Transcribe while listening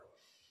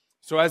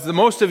So as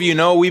most of you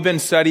know, we've been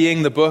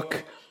studying the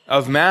book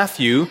of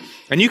Matthew,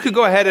 and you could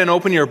go ahead and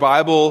open your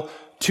Bible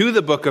to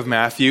the book of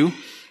Matthew.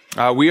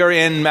 We are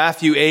in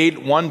Matthew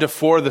 8,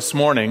 1-4 this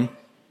morning.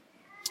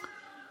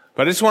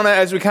 But I just want to,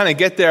 as we kind of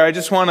get there, I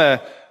just want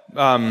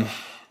to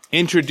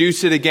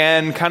introduce it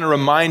again, kind of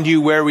remind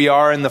you where we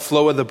are in the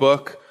flow of the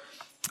book.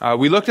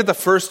 We looked at the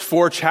first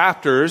 4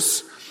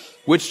 chapters,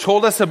 which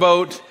told us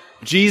about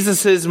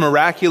Jesus'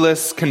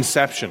 miraculous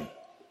conception.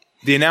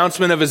 The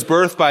announcement of his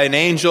birth by an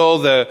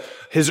angel,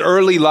 his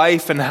early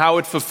life, and how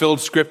it fulfilled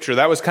Scripture.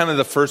 That was kind of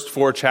the first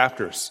 4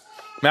 chapters.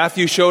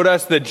 Matthew showed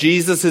us that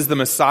Jesus is the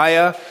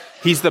Messiah.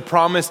 He's the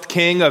promised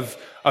king of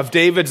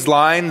David's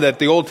line that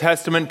the Old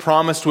Testament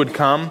promised would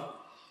come.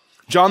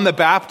 John the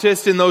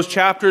Baptist in those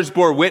chapters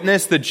bore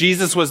witness that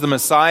Jesus was the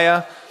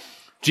Messiah.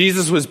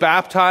 Jesus was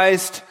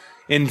baptized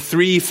in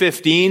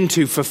 3:15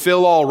 to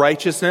fulfill all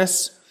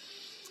righteousness.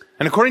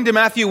 And according to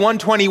Matthew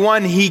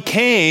 1:21, he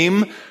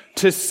came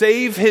to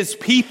save his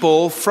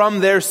people from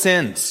their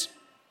sins.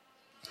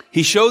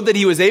 He showed that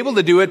he was able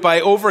to do it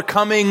by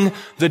overcoming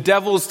the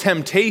devil's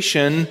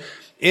temptation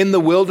in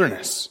the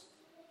wilderness.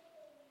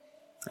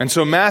 And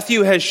so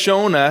Matthew has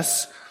shown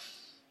us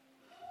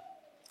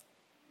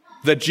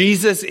that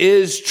Jesus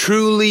is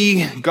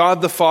truly God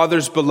the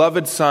Father's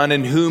beloved Son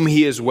in whom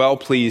he is well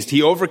pleased.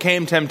 He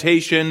overcame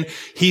temptation.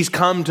 He's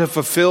come to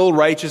fulfill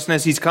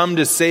righteousness. He's come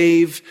to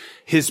save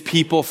his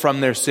people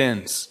from their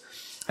sins.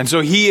 And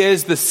so he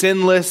is the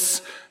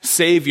sinless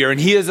Savior,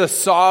 and he is a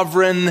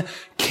sovereign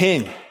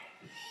king.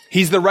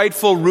 He's the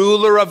rightful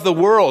ruler of the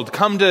world,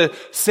 come to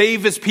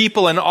save his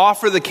people and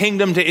offer the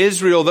kingdom to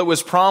Israel that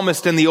was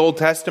promised in the Old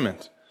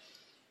Testament.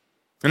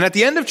 And at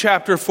the end of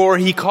chapter 4,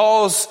 he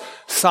calls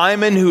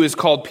Simon, who is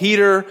called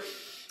Peter,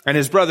 and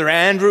his brother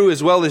Andrew,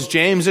 as well as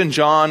James and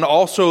John,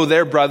 also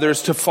their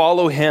brothers, to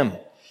follow him.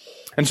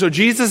 And so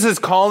Jesus is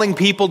calling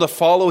people to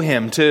follow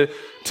him, to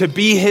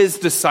be his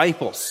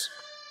disciples.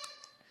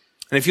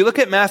 And if you look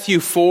at Matthew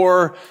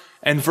 4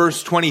 and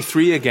verse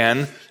 23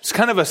 again, it's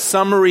kind of a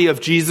summary of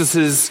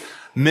Jesus'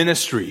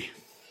 ministry.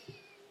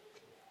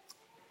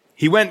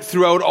 He went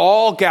throughout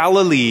all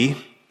Galilee,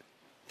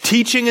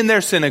 teaching in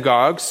their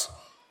synagogues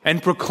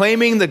and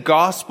proclaiming the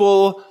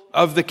gospel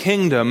of the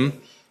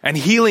kingdom and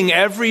healing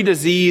every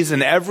disease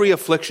and every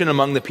affliction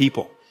among the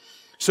people.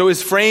 So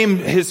his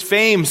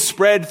fame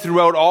spread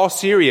throughout all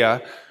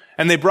Syria,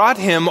 and they brought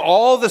him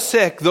all the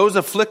sick, those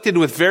afflicted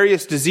with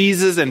various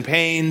diseases and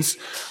pains,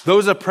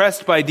 those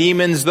oppressed by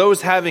demons,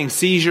 those having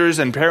seizures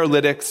and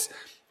paralytics,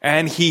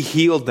 and he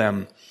healed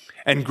them.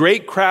 And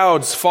great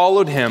crowds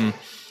followed him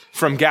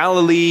from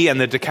Galilee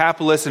and the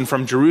Decapolis and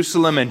from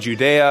Jerusalem and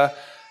Judea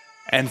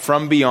and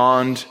from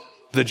beyond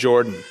the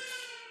Jordan.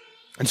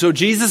 And so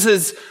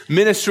Jesus'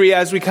 ministry,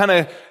 as we kind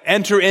of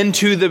enter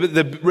into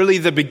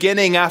the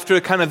beginning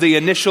after kind of the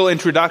initial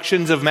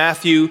introductions of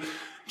Matthew,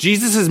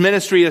 Jesus'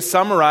 ministry is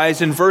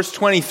summarized in verse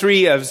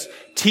 23 as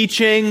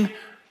teaching,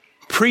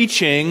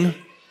 preaching,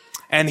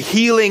 and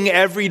healing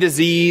every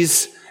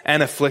disease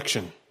and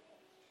affliction.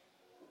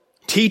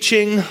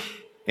 Teaching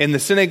in the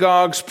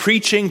synagogues,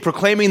 preaching,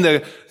 proclaiming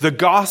the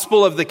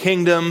gospel of the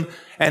kingdom,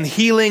 and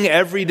healing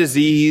every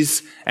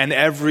disease and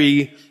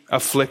every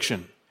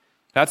affliction.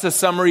 That's a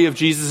summary of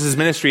Jesus'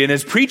 ministry. And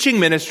his preaching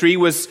ministry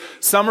was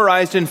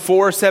summarized in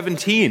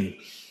 4:17.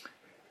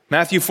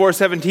 Matthew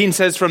 4:17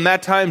 says, "From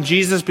that time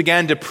Jesus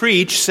began to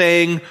preach,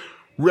 saying,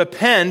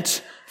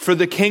 'Repent, for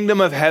the kingdom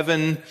of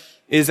heaven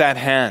is at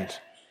hand.'"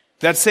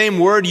 That same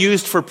word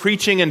used for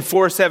preaching in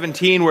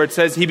 4:17, where it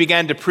says he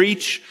began to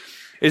preach,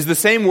 is the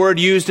same word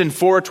used in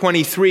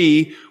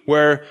 4:23,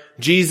 where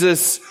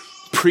Jesus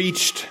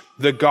preached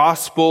the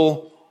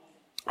gospel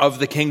of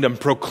the kingdom,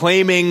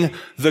 proclaiming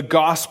the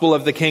gospel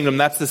of the kingdom.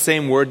 That's the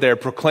same word there,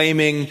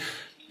 proclaiming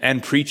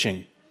and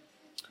preaching.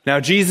 Now,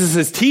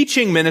 Jesus'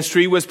 teaching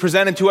ministry was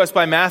presented to us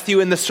by Matthew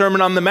in the Sermon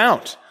on the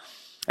Mount.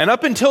 And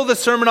up until the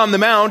Sermon on the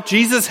Mount,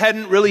 Jesus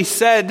hadn't really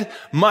said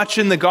much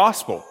in the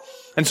gospel.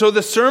 And so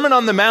the Sermon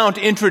on the Mount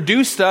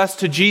introduced us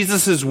to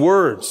Jesus'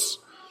 words.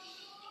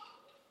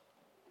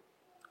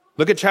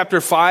 Look at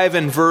chapter 5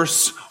 and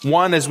verse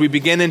 1 as we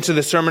begin into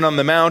the Sermon on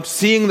the Mount.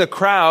 "Seeing the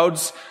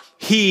crowds,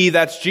 he,"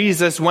 that's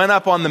Jesus, "went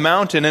up on the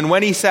mountain, and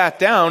when he sat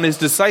down, his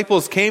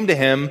disciples came to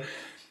him,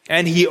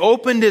 and he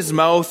opened his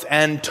mouth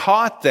and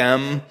taught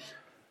them,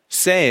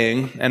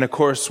 saying," and of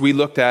course we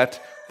looked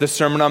at the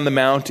Sermon on the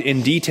Mount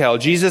in detail.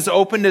 Jesus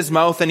opened his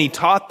mouth and he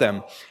taught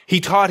them. He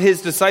taught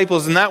his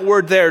disciples, and that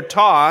word there,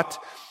 taught,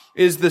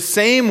 is the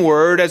same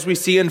word as we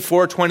see in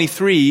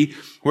 4:23,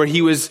 where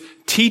he was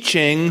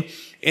teaching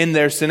in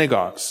their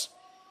synagogues.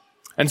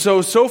 And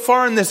so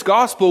far in this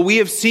gospel, we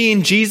have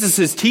seen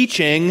Jesus'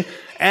 teaching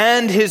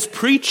and his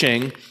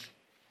preaching.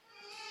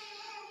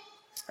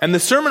 And the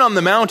Sermon on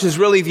the Mount is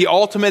really the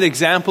ultimate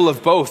example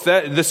of both.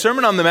 The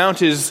Sermon on the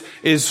Mount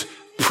is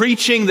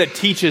preaching that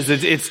teaches.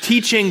 It's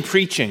teaching,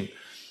 preaching.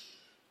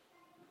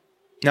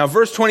 Now,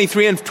 verse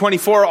 23 and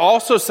 24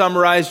 also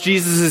summarize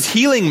Jesus'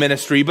 healing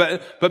ministry,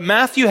 but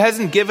Matthew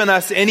hasn't given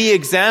us any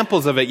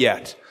examples of it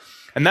yet.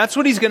 And that's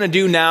what he's going to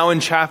do now in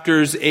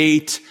chapters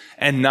 8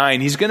 and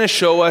 9. He's going to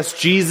show us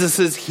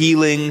Jesus'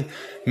 healing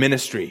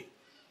ministry.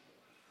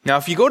 Now,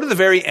 if you go to the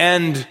very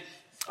end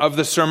of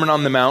the Sermon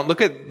on the Mount,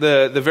 look at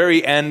the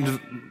very end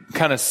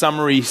kind of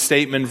summary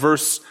statement,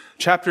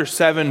 chapter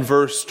 7,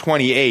 verse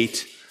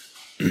 28.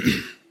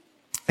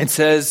 It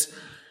says,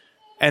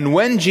 "And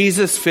when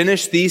Jesus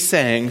finished these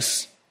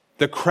sayings,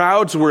 the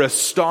crowds were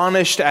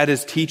astonished at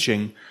his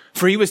teaching,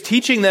 for he was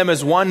teaching them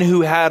as one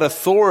who had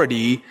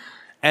authority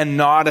and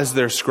not as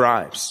their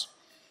scribes."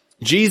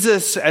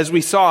 Jesus, as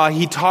we saw,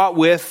 he taught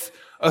with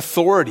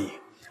authority.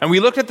 And we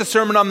looked at the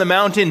Sermon on the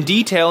Mount in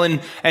detail,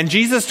 and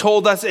Jesus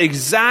told us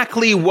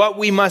exactly what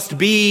we must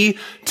be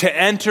to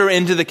enter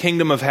into the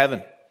kingdom of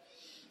heaven.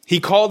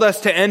 He called us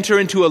to enter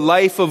into a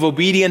life of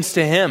obedience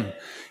to him.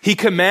 He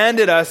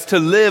commanded us to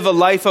live a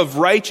life of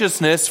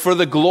righteousness for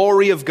the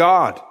glory of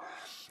God.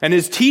 And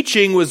his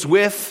teaching was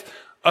with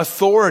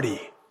authority.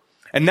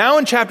 And now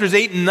in chapters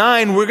 8 and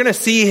 9, we're going to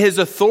see his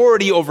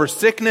authority over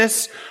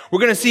sickness. We're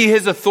going to see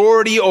his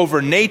authority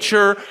over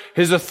nature,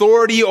 his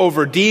authority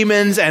over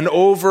demons, and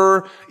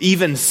over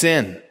even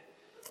sin.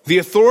 The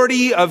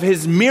authority of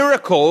his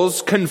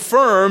miracles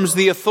confirms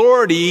the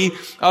authority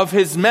of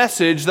his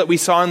message that we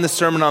saw in the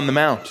Sermon on the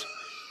Mount.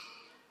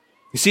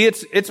 You see,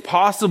 it's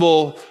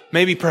possible,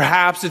 maybe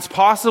perhaps it's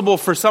possible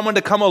for someone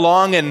to come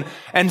along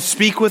and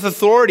speak with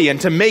authority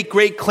and to make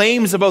great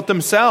claims about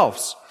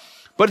themselves.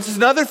 But it's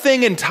another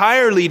thing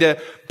entirely to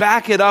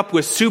back it up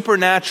with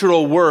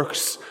supernatural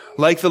works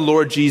like the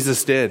Lord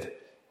Jesus did.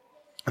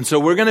 And so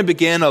we're going to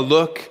begin a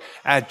look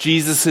at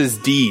Jesus'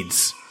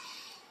 deeds.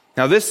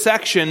 Now this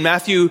section,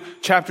 Matthew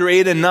chapter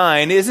 8 and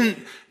 9, isn't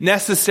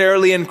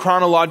necessarily in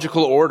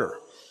chronological order.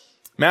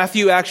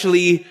 Matthew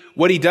actually,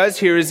 what he does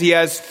here is he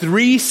has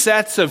 3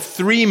 sets of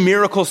 3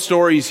 miracle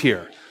stories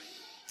here.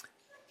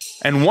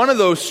 And one of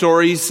those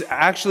stories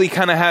actually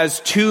kind of has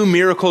 2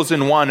 miracles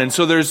in one. And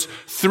so there's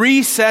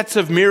 3 sets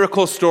of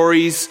miracle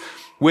stories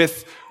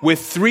with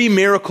 3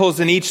 miracles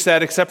in each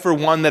set, except for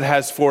one that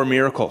has 4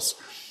 miracles.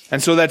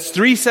 And so that's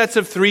 3 sets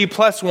of 3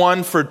 plus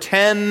 1 for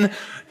 10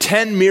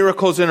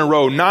 miracles in a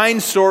row. 9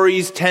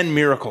 stories, 10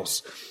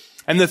 miracles.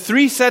 And the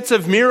 3 sets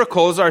of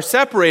miracles are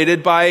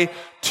separated by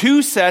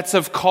 2 sets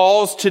of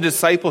calls to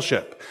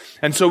discipleship.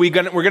 And so we're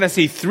going to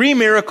see 3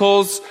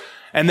 miracles,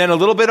 and then a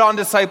little bit on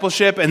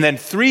discipleship, and then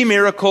 3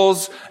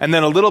 miracles, and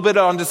then a little bit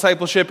on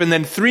discipleship, and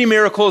then 3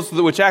 miracles,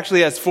 which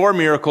actually has 4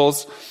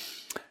 miracles.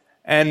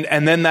 And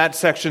then that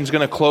section's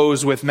going to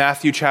close with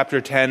Matthew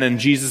chapter 10 and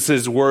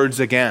Jesus' words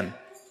again.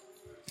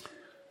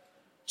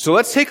 So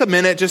let's take a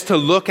minute just to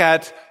look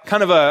at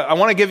I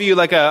want to give you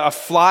like a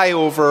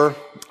flyover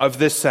of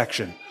this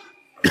section.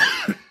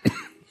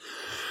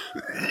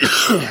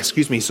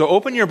 Excuse me. So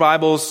open your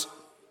Bibles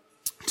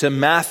to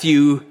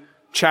Matthew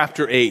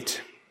chapter 8.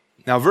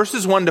 Now,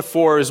 verses 1 to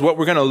 4 is what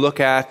we're going to look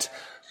at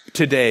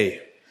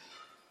today.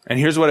 And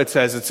here's what it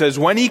says. It says,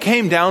 "When he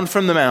came down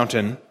from the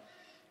mountain,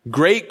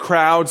 great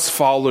crowds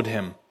followed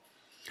him.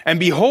 And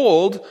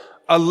behold,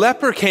 a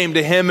leper came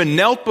to him and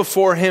knelt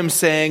before him,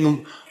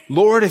 saying,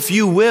 'Lord, if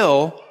you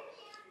will,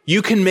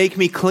 you can make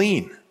me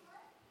clean.'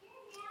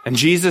 And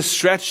Jesus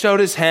stretched out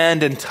his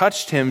hand and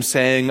touched him,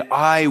 saying,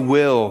 'I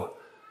will.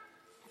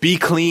 Be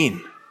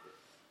clean.'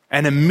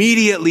 And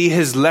immediately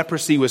his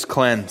leprosy was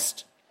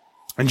cleansed.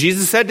 And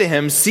Jesus said to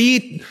him,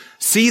 'See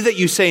that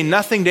you say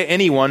nothing to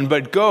anyone,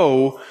 but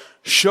go,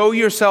 show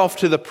yourself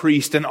to the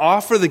priest and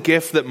offer the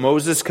gift that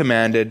Moses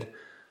commanded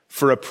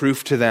for a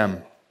proof to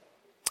them.'"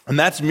 And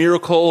that's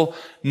miracle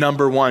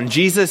number 1.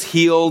 Jesus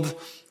healed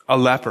a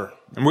leper.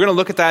 And we're going to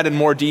look at that in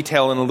more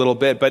detail in a little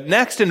bit. But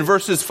next in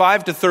verses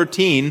 5 to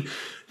 13,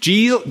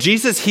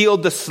 Jesus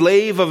healed the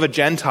slave of a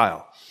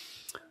Gentile.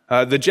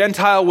 The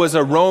Gentile was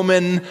a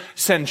Roman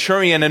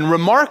centurion, and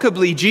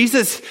remarkably,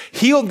 Jesus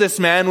healed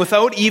this man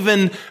without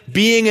even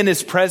being in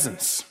his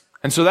presence.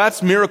 And so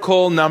that's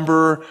miracle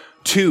number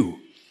 2,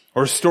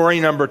 or story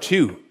number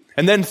 2.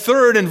 And then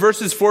third, in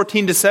verses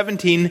 14 to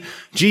 17,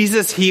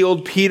 Jesus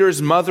healed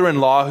Peter's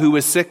mother-in-law who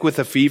was sick with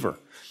a fever.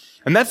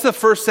 And that's the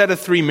first set of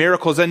 3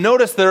 miracles. And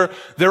notice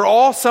they're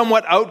all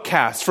somewhat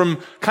outcast, from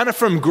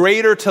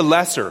greater to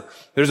lesser.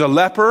 There's a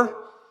leper,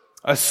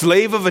 a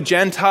slave of a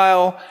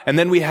Gentile, and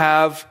then we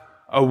have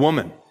a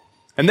woman.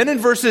 And then in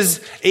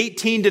verses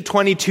 18 to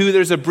 22,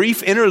 there's a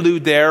brief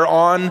interlude there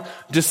on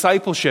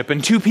discipleship.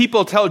 And 2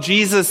 people tell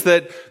Jesus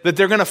that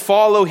they're going to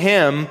follow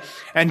him,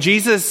 and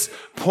Jesus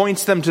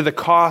points them to the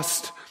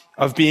cost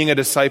of being a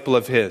disciple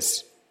of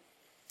his.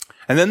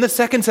 And then the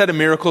second set of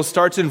miracles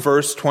starts in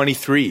verse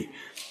 23.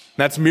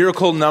 That's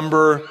miracle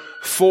number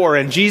 4.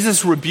 And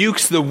Jesus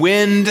rebukes the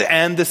wind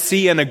and the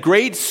sea, and a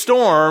great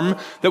storm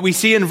that we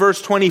see in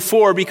verse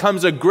 24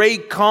 becomes a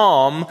great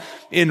calm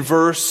in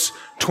verse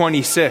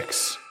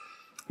 26.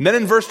 And then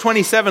in verse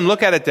 27,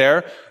 look at it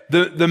there.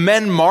 The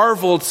men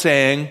marveled,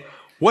 saying,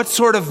 "What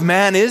sort of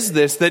man is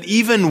this that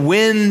even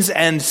winds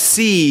and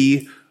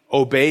sea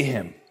obey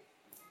him?"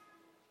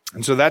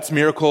 And so that's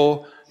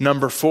miracle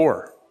number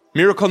 4.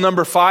 Miracle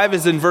number 5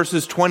 is in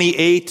verses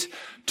 28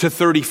 to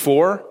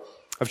 34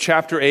 of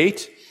chapter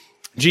 8.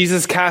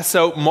 Jesus casts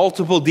out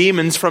multiple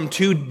demons from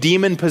 2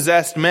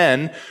 demon-possessed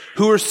men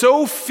who were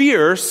so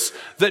fierce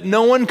that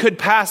no one could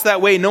pass that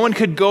way. No one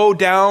could go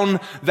down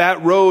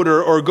that road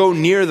or go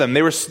near them.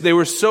 They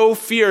were so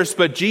fierce,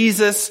 but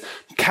Jesus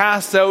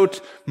casts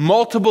out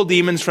multiple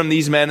demons from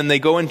these men, and they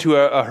go into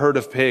a herd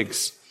of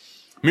pigs.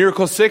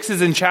 Miracle 6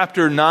 is in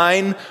chapter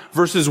 9,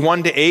 verses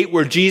 1 to 8,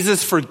 where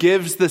Jesus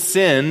forgives the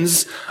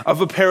sins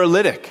of a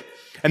paralytic.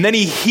 And then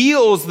he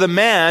heals the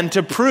man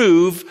to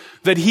prove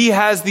that he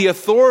has the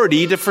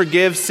authority to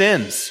forgive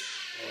sins.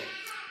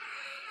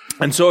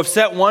 And so if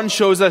set 1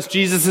 shows us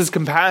Jesus'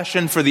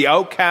 compassion for the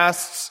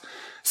outcasts,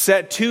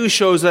 set 2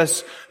 shows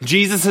us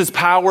Jesus'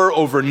 power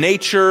over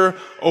nature,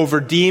 over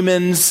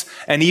demons,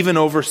 and even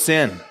over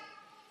sin.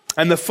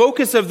 And the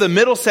focus of the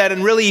middle set,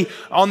 and really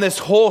on this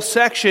whole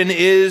section,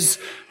 is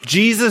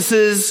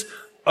Jesus'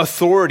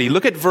 authority.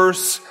 Look at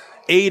verse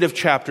 8 of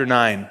chapter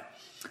 9.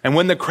 And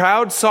when the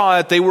crowd saw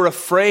it, they were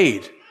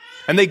afraid,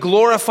 and they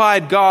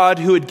glorified God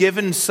who had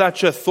given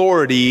such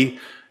authority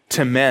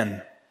to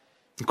men.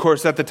 Of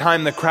course, at the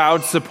time, the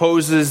crowd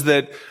supposes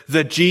that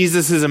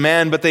Jesus is a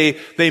man, but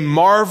they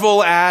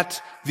marvel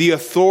at the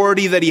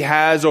authority that he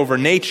has over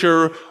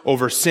nature,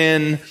 over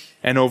sin,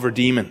 and over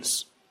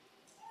demons.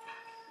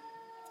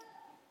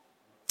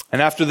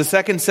 And after the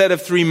second set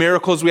of 3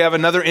 miracles, we have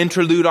another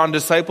interlude on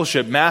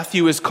discipleship.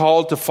 Matthew is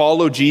called to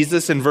follow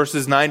Jesus in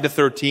verses 9 to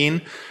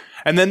 13.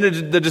 And then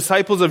the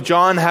disciples of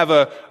John have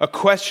a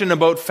question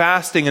about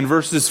fasting in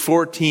verses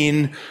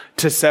 14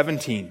 to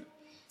 17.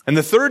 And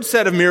the third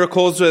set of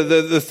miracles,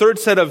 the third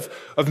set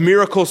of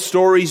miracle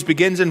stories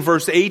begins in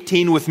verse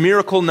 18 with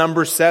miracle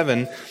number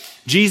 7.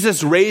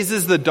 Jesus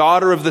raises the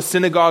daughter of the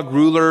synagogue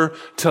ruler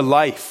to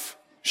life.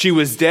 She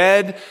was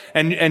dead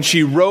and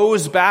she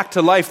rose back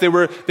to life. They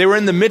were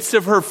in the midst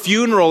of her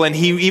funeral, and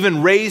he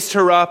even raised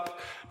her up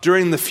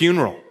during the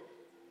funeral.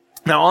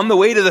 Now, on the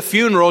way to the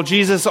funeral,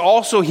 Jesus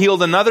also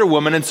healed another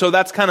woman, and so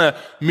that's kind of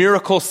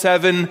miracle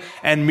 7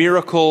 and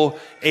miracle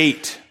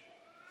 8.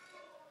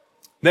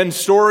 Then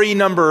story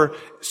number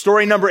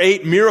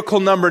 8,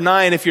 miracle number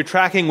 9, if you're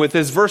tracking with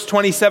this, verse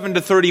 27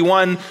 to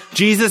 31,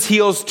 Jesus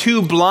heals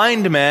 2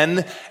 blind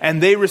men,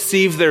 and they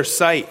receive their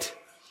sight.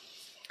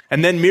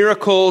 And then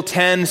miracle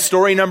 10,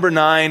 story number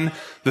 9,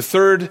 the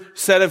third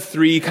set of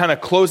 3, kind of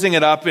closing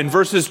it up. In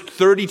verses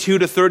 32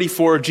 to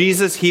 34,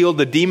 Jesus healed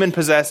the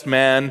demon-possessed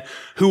man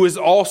who was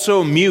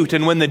also mute.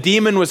 And when the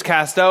demon was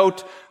cast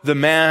out, the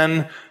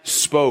man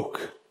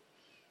spoke.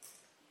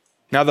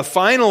 Now, the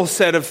final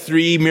set of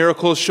 3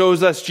 miracles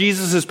shows us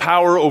Jesus'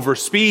 power over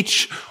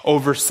speech,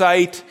 over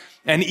sight,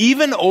 and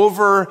even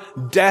over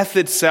death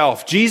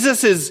itself.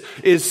 Jesus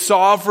is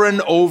sovereign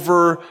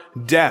over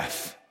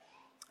death.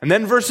 And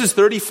then verses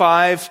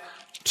 35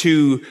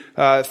 to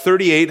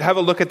 38, have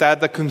a look at that.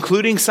 The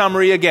concluding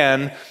summary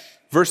again,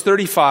 verse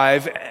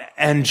 35,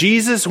 and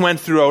Jesus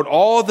went throughout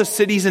all the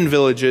cities and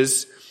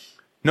villages,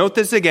 note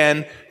this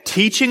again,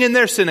 teaching in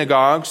their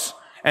synagogues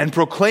and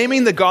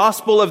proclaiming the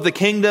gospel of the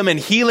kingdom and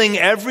healing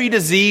every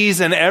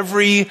disease and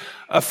every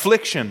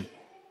affliction.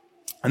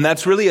 And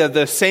that's really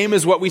the same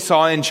as what we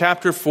saw in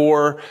chapter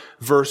 4,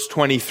 verse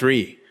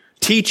 23.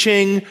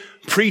 Teaching,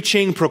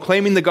 preaching,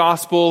 proclaiming the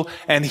gospel,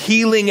 and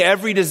healing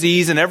every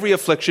disease and every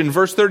affliction.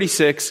 Verse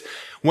 36,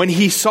 when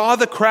he saw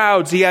the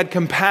crowds, he had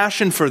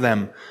compassion for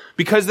them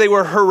because they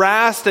were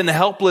harassed and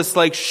helpless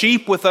like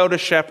sheep without a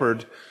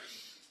shepherd.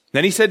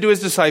 Then he said to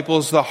his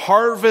disciples, the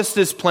harvest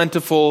is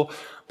plentiful,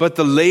 but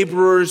the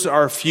laborers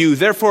are few.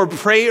 Therefore,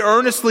 pray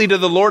earnestly to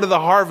the Lord of the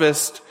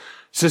harvest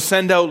to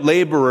send out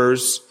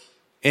laborers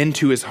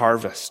into his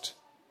harvest.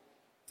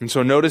 And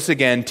so notice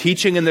again,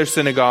 teaching in their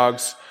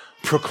synagogues,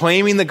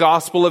 proclaiming the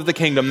gospel of the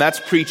kingdom, that's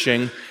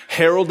preaching,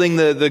 heralding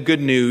the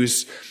good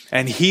news,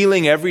 and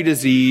healing every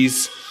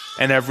disease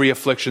and every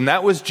affliction.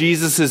 That was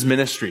Jesus'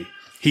 ministry.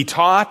 He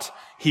taught,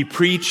 he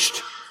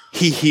preached,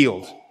 he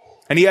healed.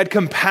 And he had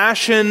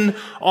compassion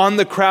on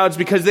the crowds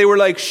because they were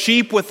like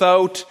sheep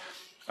without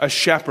a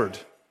shepherd.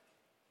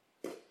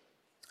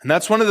 And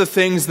that's one of the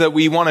things that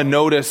we want to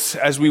notice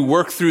as we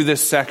work through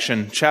this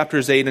section,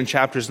 chapters 8 and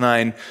chapters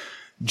 9.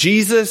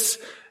 Jesus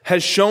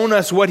has shown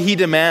us what he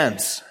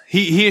demands.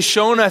 He has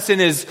shown us in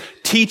his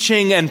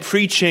teaching and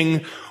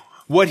preaching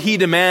what he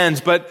demands,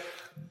 but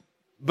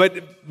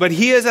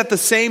he is at the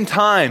same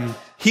time,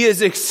 he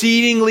is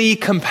exceedingly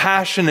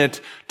compassionate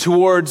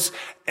towards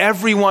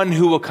everyone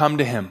who will come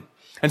to him.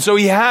 And so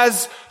he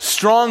has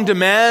strong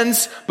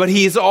demands, but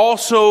he is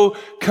also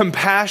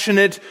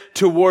compassionate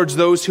towards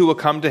those who will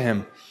come to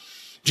him.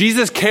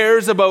 Jesus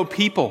cares about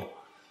people.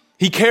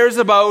 He cares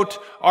about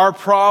our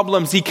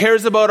problems. He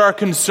cares about our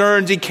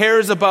concerns. He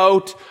cares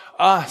about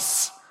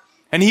us.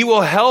 And he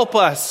will help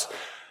us.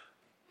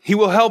 He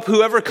will help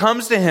whoever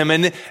comes to him.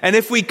 And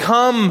if we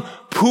come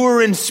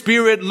poor in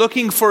spirit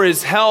looking for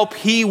his help,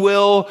 he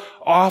will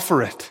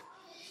offer it.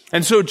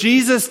 And so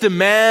Jesus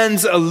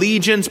demands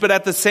allegiance, but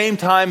at the same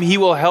time, he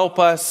will help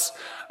us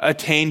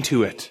attain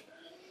to it.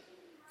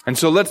 And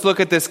so let's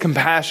look at this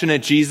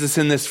compassionate Jesus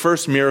in this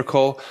first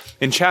miracle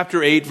in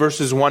chapter 8,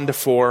 verses 1 to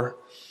 4.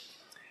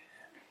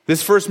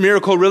 This first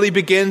miracle really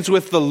begins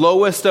with the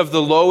lowest of the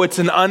low. It's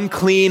an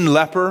unclean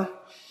leper.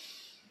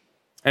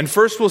 And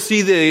first we'll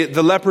see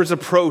the leper's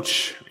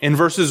approach in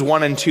verses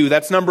 1 and 2.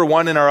 That's number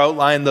 1 in our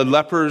outline, the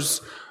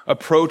leper's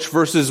approach,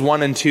 verses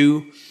 1 and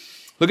 2.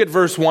 Look at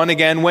verse 1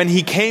 again. When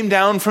he came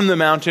down from the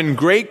mountain,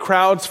 great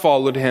crowds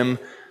followed him.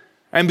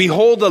 And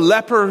behold, a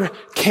leper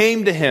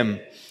came to him.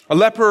 A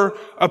leper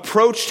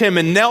approached him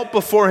and knelt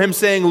before him,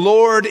 saying,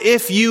 Lord,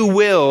 if you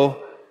will,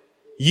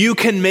 you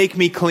can make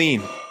me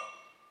clean.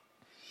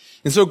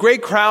 And so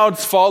great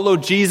crowds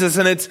followed Jesus,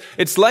 and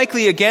it's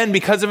likely again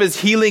because of his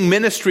healing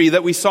ministry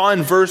that we saw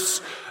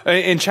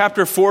in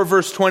chapter 4,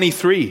 verse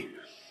 23.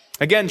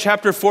 Again,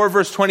 chapter 4,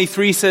 verse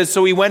 23 says,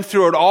 So he went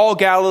throughout all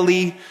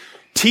Galilee,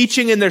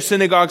 teaching in their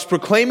synagogues,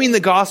 proclaiming the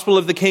gospel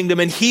of the kingdom,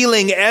 and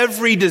healing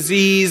every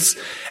disease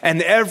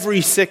and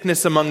every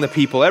sickness among the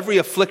people, every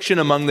affliction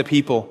among the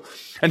people.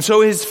 And so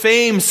his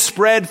fame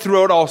spread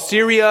throughout all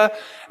Syria,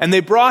 and they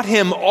brought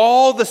him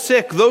all the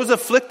sick, those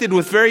afflicted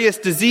with various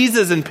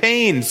diseases and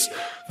pains,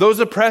 those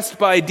oppressed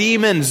by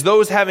demons,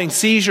 those having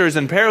seizures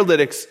and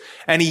paralytics,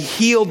 and he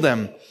healed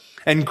them.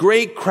 And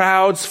great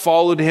crowds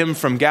followed him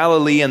from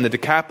Galilee and the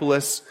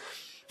Decapolis,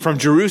 from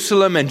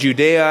Jerusalem and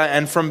Judea,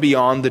 and from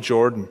beyond the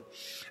Jordan.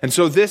 And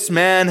so this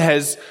man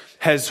has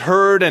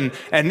heard, and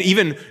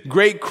even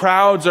great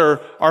crowds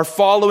are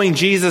following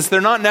Jesus. They're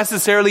not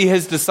necessarily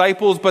his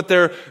disciples, but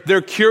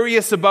they're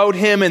curious about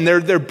him, and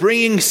they're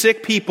bringing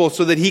sick people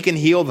so that he can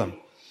heal them.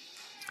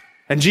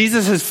 And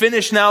Jesus has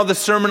finished now the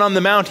Sermon on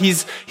the Mount.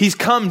 He's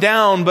come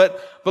down,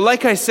 but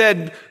like I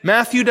said,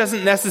 Matthew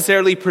doesn't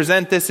necessarily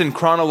present this in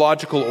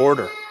chronological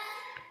order.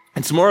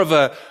 It's more of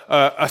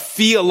a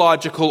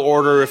theological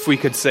order, if we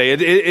could say.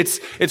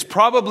 It's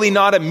probably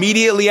not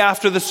immediately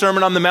after the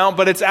Sermon on the Mount,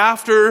 but it's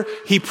after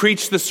he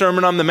preached the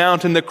Sermon on the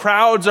Mount, and the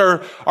crowds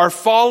are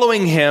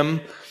following him,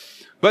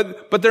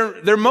 but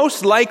they're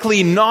most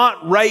likely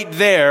not right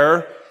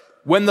there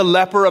when the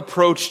leper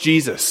approached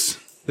Jesus.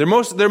 They're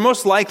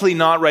most likely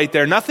not right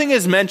there. Nothing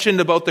is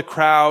mentioned about the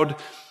crowd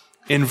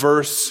in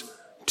verse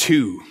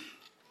 2.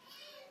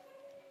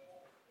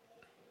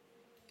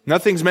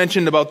 Nothing's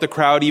mentioned about the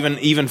crowd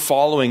even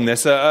following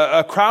this.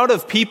 A crowd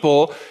of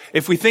people,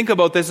 if we think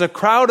about this, a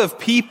crowd of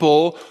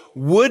people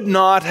would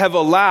not have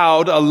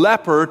allowed a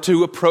leper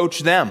to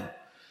approach them.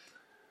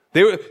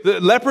 The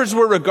lepers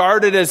were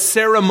regarded as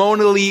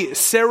ceremonially, I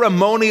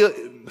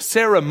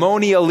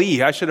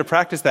should have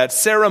practiced that,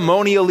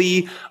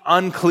 ceremonially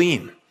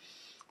unclean.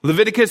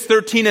 Leviticus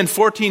 13 and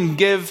 14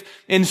 give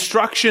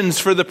instructions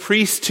for the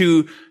priest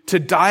to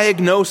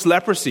diagnose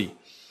leprosy.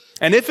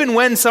 And if and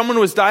when someone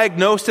was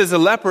diagnosed as a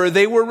leper,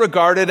 they were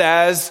regarded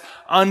as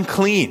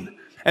unclean.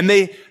 And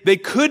they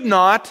could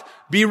not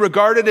be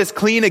regarded as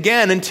clean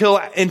again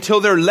until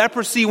their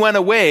leprosy went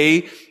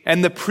away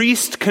and the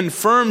priest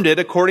confirmed it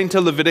according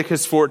to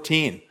Leviticus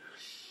 14.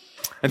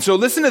 And so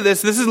listen to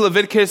this. This is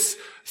Leviticus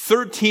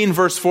 13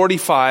 verse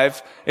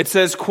 45. It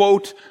says,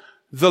 quote,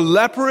 "The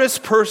leprous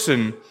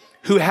person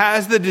who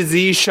has the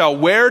disease shall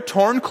wear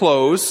torn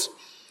clothes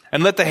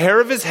and let the hair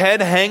of his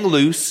head hang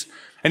loose,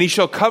 and he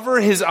shall cover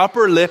his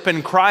upper lip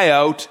and cry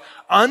out,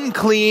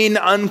 'Unclean,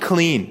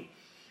 unclean.'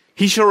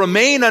 He shall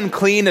remain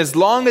unclean as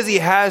long as he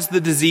has the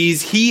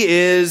disease. He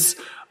is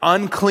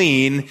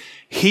unclean.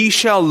 He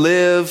shall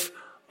live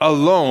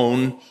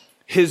alone.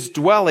 His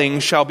dwelling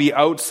shall be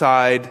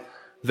outside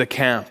the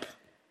camp."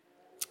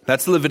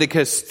 That's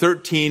Leviticus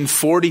 13,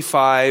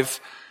 45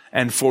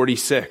 and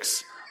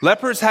 46.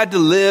 Lepers had to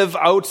live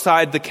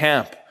outside the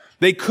camp.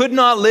 They could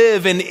not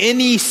live in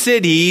any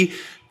city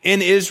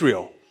in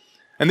Israel.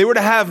 And they were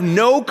to have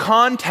no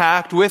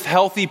contact with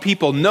healthy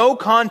people, no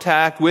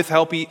contact with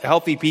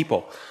healthy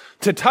people.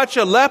 To touch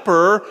a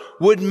leper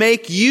would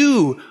make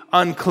you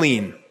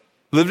unclean.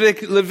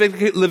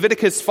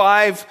 Leviticus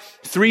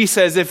 5:3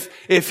 says,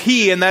 if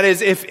he, and that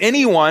is if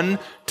anyone,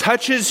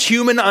 touches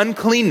human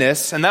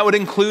uncleanness, and that would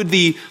include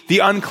the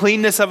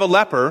uncleanness of a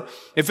leper,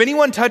 if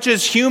anyone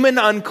touches human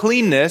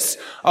uncleanness,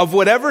 of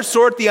whatever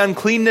sort the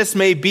uncleanness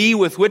may be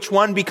with which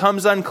one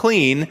becomes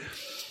unclean,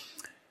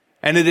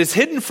 and it is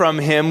hidden from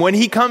him, when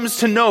he comes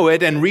to know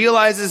it and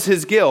realizes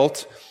his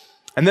guilt,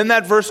 and then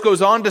that verse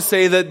goes on to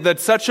say that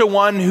such a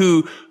one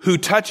who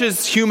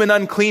touches human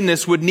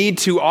uncleanness would need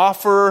to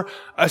offer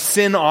a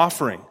sin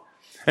offering.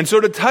 And so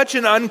to touch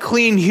an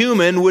unclean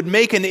human would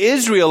make an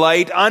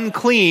Israelite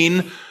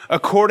unclean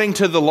according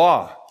to the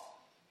law.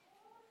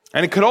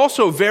 And it could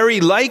also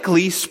very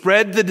likely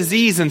spread the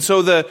disease. And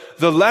so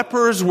the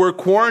lepers were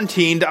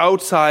quarantined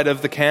outside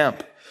of the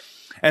camp.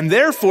 And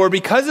therefore,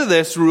 because of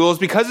this rules,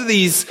 because of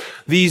these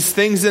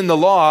things in the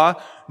law,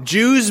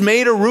 Jews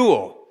made a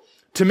rule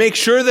to make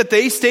sure that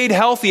they stayed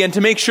healthy and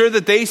to make sure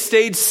that they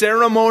stayed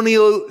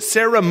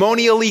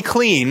ceremonially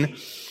clean.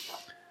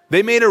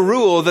 They made a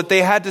rule that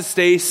they had to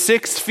stay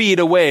 6 feet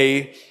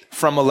away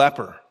from a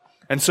leper.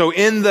 And so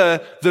in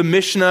the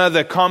Mishnah,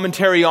 the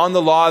commentary on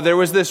the law, there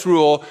was this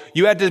rule: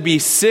 you had to be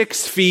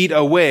 6 feet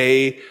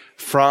away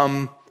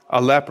from a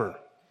leper.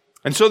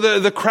 And so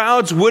the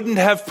crowds wouldn't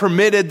have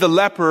permitted the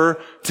leper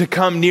to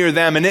come near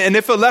them. And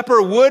if a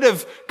leper would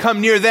have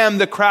come near them,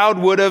 the crowd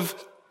would have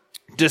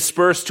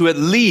dispersed to at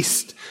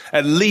least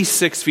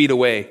 6 feet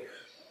away.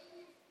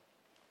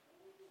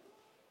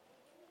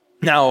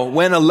 Now,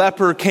 when a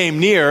leper came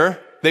near,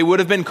 they would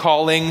have been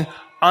calling,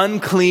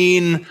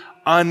 "Unclean,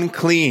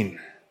 unclean."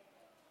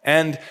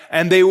 And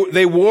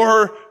they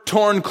wore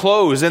torn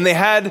clothes, and they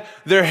had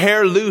their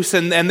hair loose,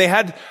 and they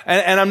had,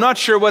 and I'm not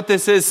sure what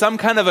this is, some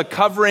kind of a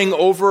covering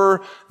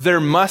over their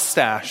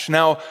mustache.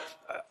 Now,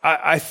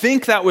 I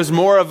think that was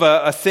more of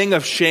a thing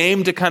of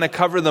shame to kind of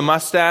cover the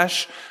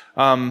mustache.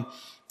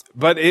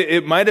 But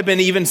it might have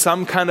been even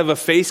some kind of a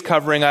face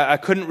covering. I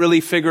couldn't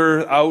really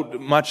figure out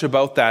much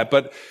about that,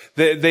 but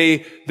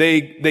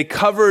they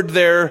covered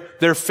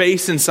their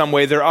face in some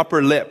way, their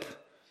upper lip.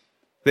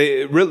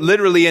 They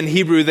literally in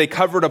Hebrew, they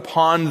covered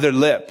upon their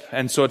lip.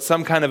 And so it's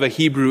some kind of a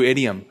Hebrew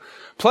idiom.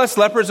 Plus,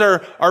 lepers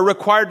are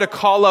required to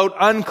call out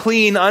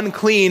 "unclean,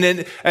 unclean,"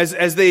 and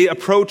as they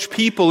approach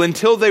people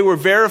until they were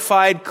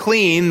verified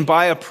clean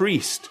by a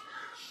priest.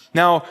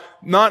 Now,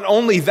 not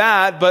only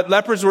that, but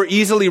lepers were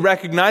easily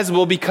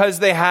recognizable because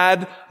they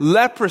had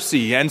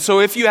leprosy. And so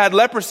if you had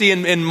leprosy,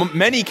 in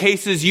many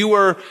cases, you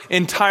were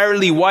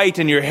entirely white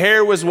and your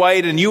hair was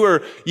white and you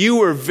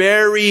were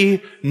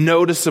very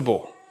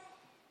noticeable.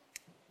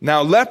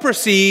 Now,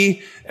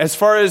 leprosy, as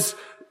far as,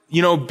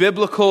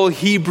 biblical,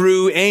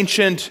 Hebrew,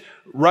 ancient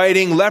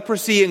writing,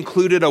 leprosy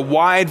included a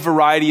wide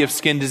variety of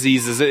skin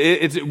diseases.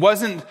 It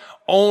wasn't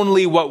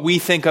only what we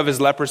think of as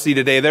leprosy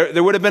today.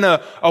 There would have been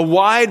a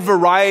wide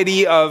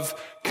variety of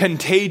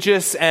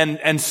contagious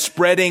and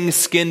spreading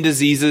skin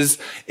diseases,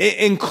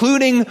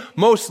 including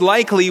most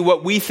likely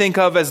what we think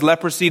of as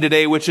leprosy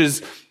today, which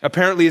is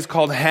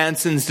called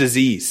Hansen's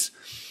disease.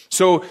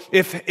 So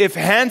if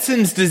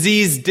Hansen's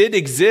disease did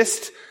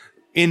exist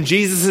in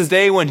Jesus'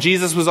 day, when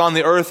Jesus was on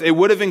the earth, it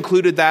would have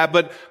included that,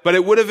 but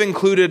it would have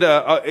included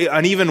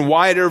an even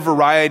wider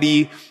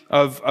variety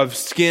of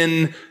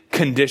skin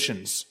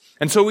conditions.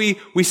 And so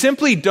we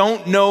simply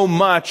don't know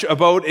much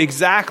about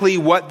exactly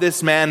what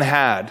this man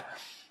had.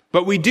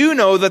 But we do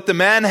know that the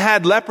man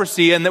had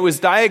leprosy, and that was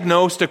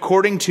diagnosed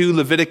according to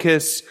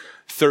Leviticus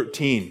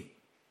 13.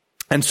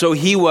 And so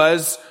he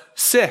was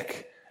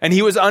sick, and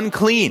he was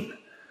unclean.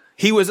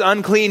 He was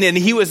unclean, and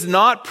he was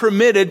not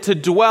permitted to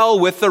dwell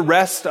with the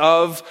rest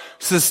of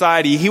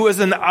society. He was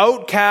an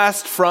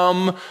outcast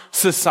from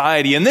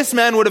society. And this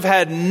man would have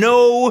had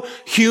no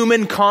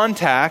human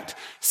contact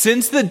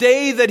since the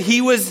day that he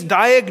was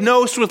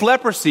diagnosed with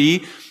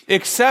leprosy,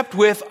 except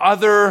with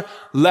other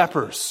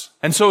lepers.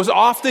 And so as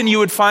often you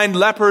would find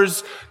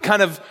lepers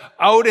kind of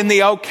out in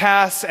the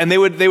outcasts, and they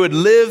would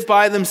live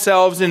by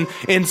themselves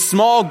in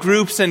small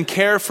groups and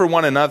care for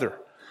one another.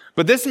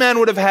 But this man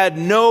would have had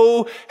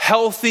no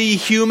healthy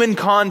human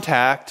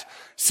contact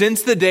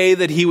since the day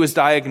that he was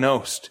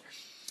diagnosed.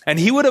 And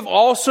he would have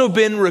also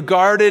been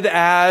regarded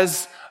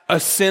as a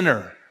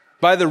sinner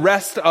by the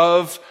rest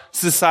of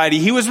society.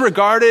 He was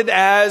regarded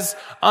as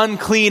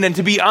unclean, and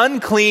to be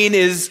unclean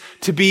is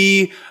to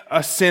be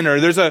a sinner.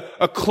 There's a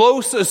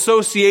close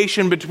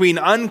association between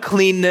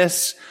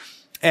uncleanness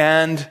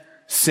and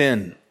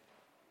sin.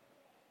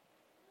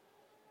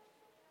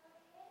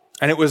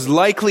 And it was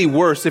likely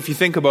worse, if you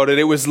think about it,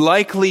 it was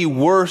likely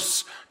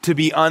worse to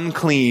be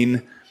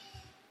unclean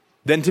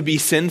than to be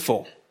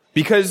sinful.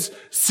 Because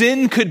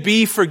sin could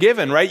be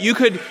forgiven, right? You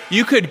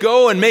could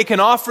go and make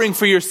an offering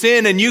for your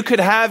sin, and you could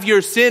have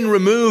your sin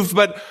removed,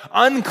 but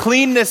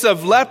uncleanness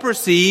of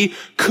leprosy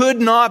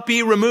could not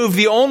be removed.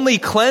 The only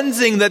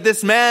cleansing that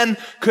this man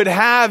could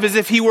have is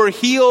if he were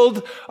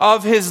healed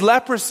of his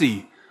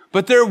leprosy.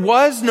 But there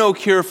was no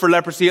cure for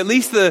leprosy, and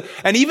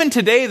even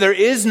today there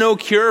is no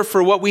cure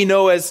for what we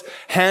know as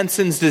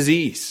Hansen's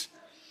disease.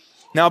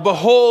 Now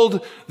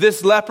behold,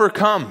 this leper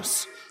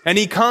comes, and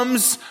he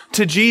comes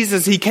to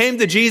Jesus. He came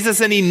to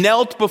Jesus and he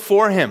knelt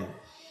before him.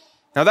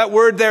 Now that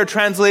word there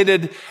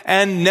translated,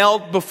 "and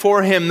knelt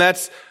before him,"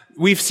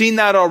 we've seen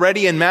that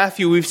already in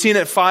Matthew. We've seen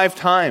it 5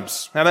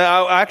 times. And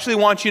I actually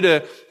want you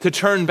to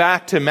turn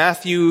back to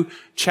Matthew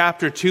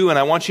chapter 2, and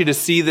I want you to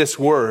see this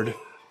word.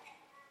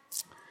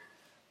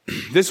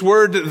 This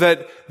word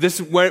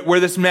where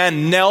this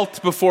man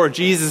knelt before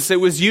Jesus, it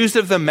was used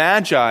of the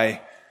Magi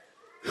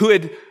who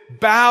had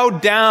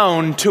bowed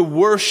down to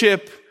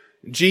worship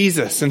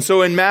Jesus. And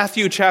so in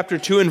Matthew chapter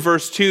 2 and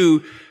verse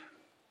 2,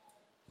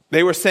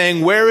 they were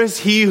saying, "Where is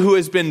he who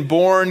has been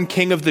born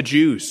King of the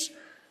Jews?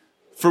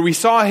 For we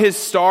saw his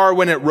star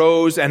when it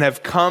rose and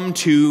have come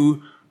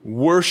to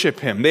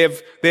worship him."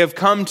 They have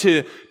come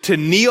to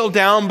kneel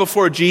down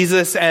before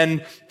Jesus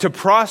and to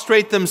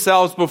prostrate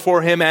themselves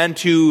before him and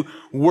to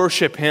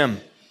worship him.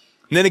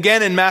 And then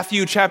again in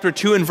Matthew chapter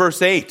 2 and verse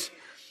 8,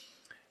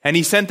 "And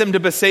he sent them to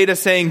Bethsaida,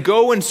 saying,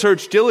 Go and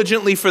search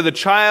diligently for the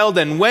child,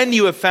 and when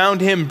you have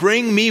found him,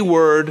 bring me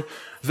word,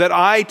 that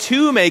I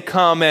too may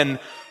come and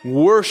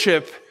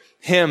worship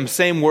him."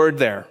 Same word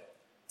there.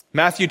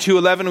 Matthew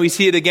 2:11, we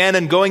see it again.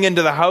 And going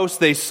into the house,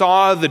 they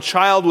saw the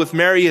child with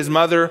Mary, his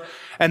mother,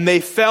 and they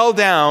fell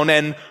down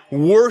and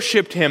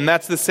worshiped him.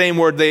 That's the same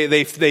word.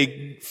 They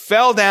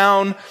fell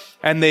down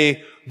and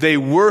they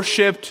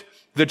worshiped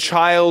the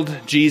child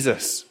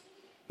Jesus.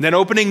 Then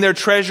opening their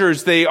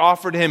treasures, they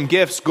offered him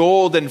gifts,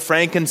 gold and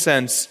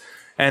frankincense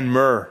and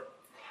myrrh.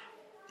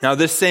 Now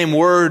this same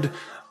word,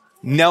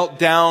 knelt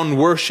down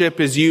worship,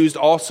 is used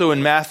also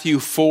in Matthew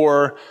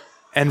 4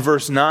 and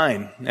verse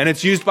 9. And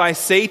it's used by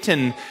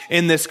Satan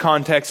in this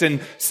context.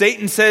 And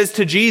Satan says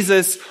to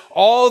Jesus,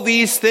 all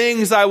these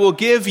things I will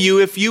give you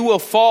if you will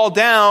fall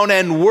down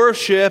and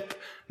worship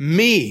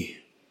me.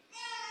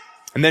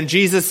 And then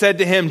Jesus said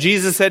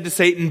to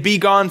Satan, be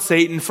gone,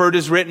 Satan, for it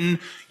is written,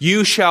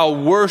 you shall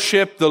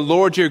worship the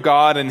Lord your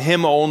God, and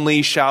him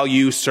only shall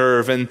you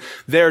serve. And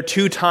there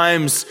 2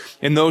 times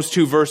in those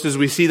 2 verses,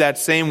 we see that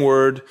same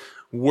word,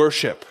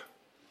 worship.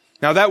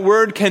 Now that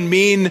word can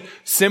mean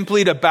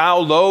simply to bow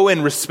low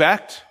in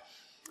respect,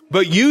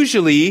 but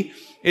usually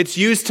it's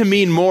used to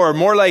mean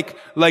more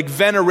like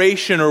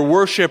veneration or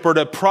worship, or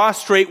to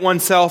prostrate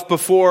oneself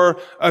before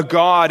a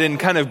god in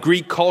kind of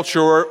Greek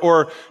culture,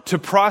 or to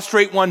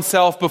prostrate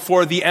oneself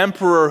before the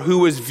emperor who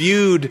was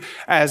viewed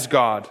as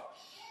God.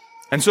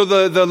 And so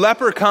the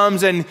leper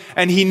comes and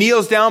he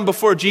kneels down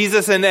before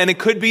Jesus, and it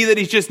could be that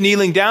he's just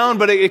kneeling down,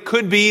 but it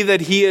could be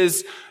that he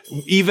is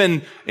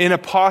even in a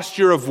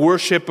posture of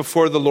worship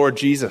before the Lord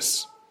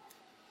Jesus.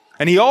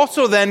 And he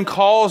also then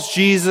calls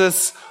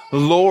Jesus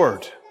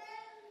Lord,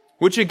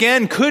 which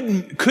again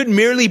could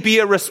merely be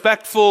a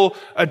respectful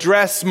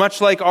address,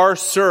 much like our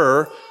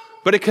sir,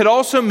 but it could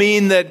also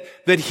mean that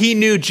he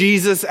knew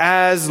Jesus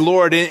as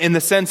Lord in the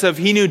sense of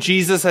he knew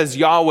Jesus as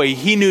Yahweh.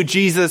 He knew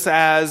Jesus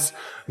as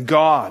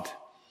God.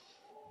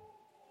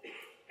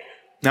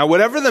 Now,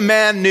 whatever the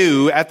man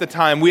knew at the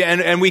time,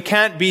 we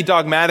can't be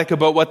dogmatic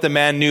about what the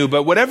man knew,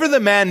 but whatever the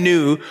man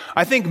knew,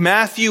 I think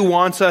Matthew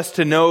wants us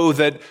to know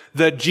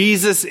that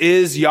Jesus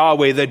is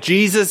Yahweh, that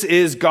Jesus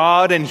is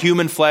God in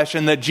human flesh,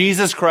 and that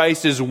Jesus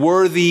Christ is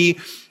worthy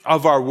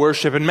of our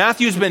worship. And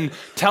Matthew's been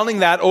telling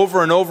that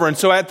over and over. And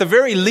so at the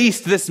very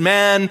least, this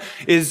man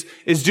is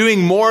doing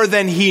more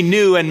than he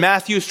knew. And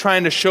Matthew's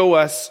trying to show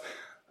us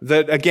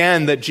that,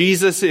 again, that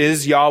Jesus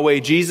is Yahweh,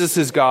 Jesus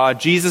is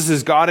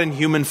God in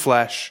human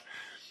flesh.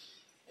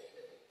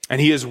 And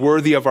he is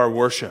worthy of our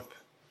worship.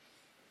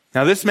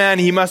 Now this man,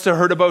 he must have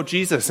heard about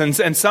Jesus,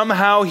 and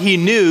somehow he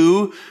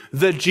knew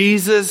that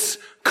Jesus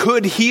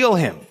could heal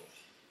him.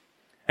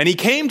 And he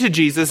came to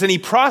Jesus and he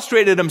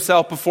prostrated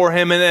himself before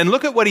him, and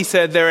look at what he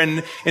said there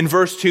in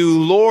verse 2,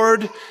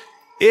 Lord,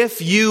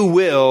 if you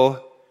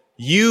will,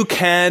 you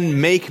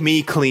can make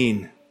me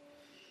clean.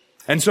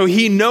 And so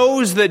he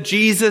knows that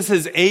Jesus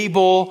is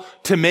able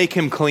to make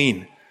him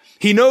clean.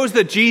 He knows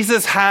that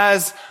Jesus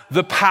has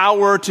the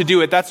power to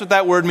do it. That's what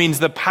that word means,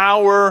 the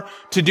power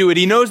to do it.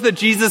 He knows that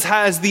Jesus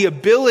has the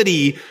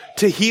ability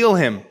to heal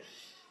him.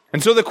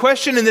 And so the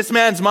question in this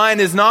man's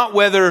mind is not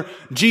whether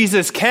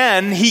Jesus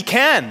can. He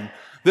can.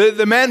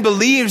 The man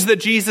believes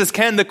that Jesus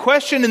can. The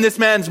question in this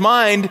man's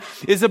mind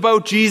is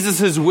about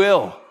Jesus'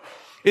 will.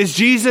 Is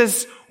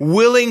Jesus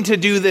willing to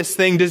do this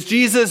thing? Does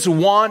Jesus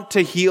want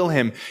to heal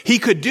him? He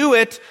could do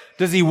it.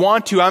 Does he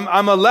want to?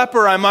 I'm a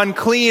leper. I'm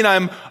unclean.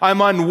 I'm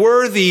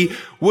unworthy.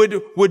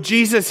 Would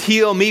Jesus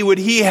heal me? Would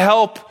he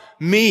help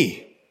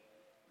me?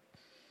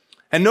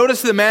 And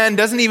notice the man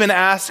doesn't even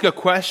ask a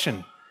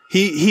question.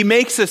 He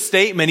makes a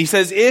statement. He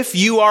says, if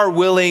you are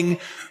willing,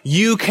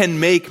 you can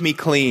make me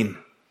clean.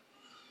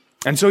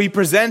 And so he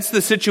presents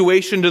the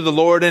situation to the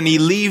Lord, and he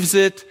leaves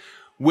it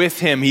with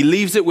him. He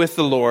leaves it with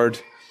the Lord.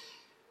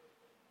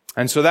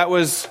 And so that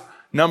was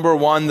number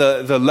 1,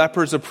 the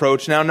leper's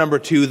approach. Now number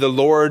 2, the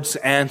Lord's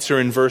answer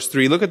in verse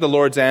 3. Look at the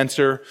Lord's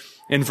answer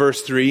in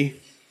verse 3.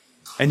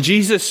 And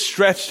Jesus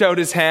stretched out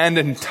his hand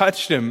and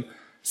touched him,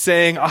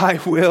 saying, I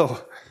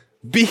will,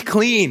 be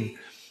clean.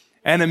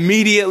 And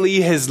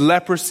immediately his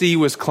leprosy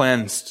was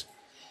cleansed.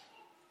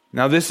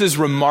 Now this is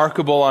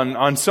remarkable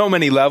on so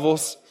many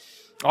levels.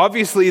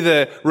 Obviously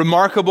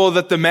remarkable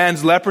that the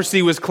man's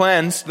leprosy was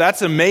cleansed.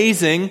 That's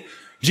amazing.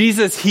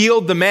 Jesus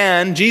healed the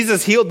man,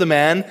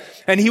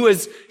 and he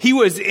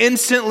was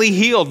instantly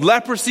healed.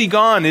 Leprosy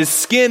gone. His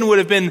skin would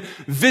have been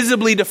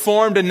visibly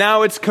deformed, and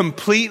now it's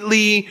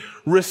completely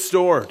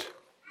restored.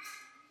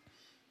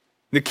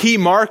 The key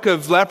mark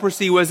of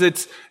leprosy was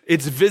its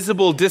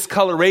visible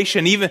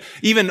discoloration,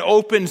 even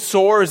open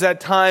sores at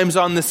times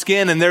on the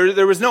skin, and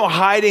there was no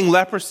hiding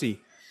leprosy.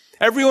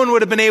 Everyone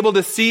would have been able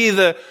to see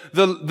the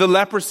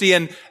leprosy,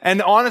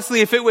 and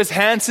honestly, if it was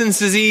Hansen's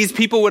disease,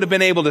 people would have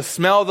been able to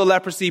smell the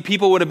leprosy.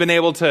 People would have been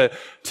able to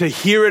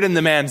hear it in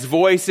the man's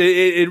voice.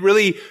 It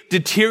really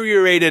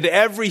deteriorated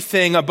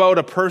everything about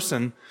a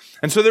person.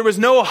 And so there was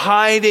no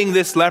hiding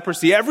this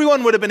leprosy.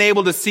 Everyone would have been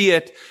able to see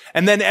it,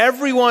 and then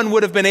everyone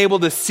would have been able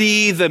to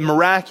see the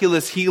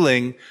miraculous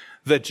healing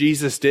that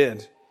Jesus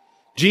did.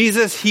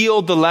 Jesus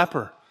healed the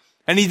leper,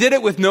 and he did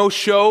it with no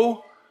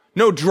show,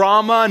 no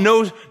drama,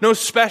 no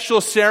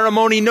special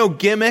ceremony, no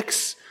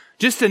gimmicks,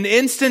 just an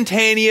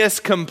instantaneous,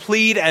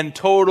 complete, and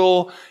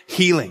total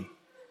healing.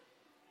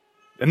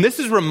 And this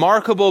is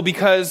remarkable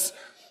because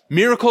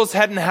miracles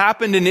hadn't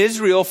happened in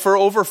Israel for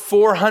over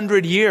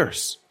 400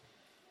 years.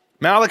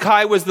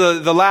 Malachi was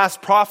the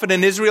last prophet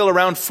in Israel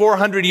around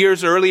 400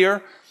 years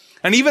earlier.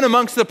 And even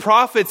amongst the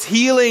prophets,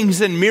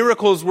 healings and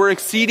miracles were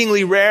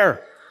exceedingly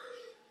rare.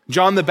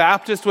 John the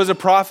Baptist was a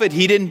prophet.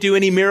 He didn't do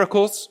any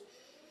miracles.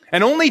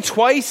 And only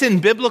twice in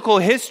biblical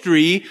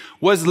history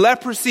was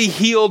leprosy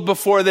healed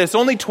before this.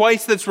 Only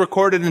twice that's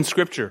recorded in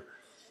Scripture.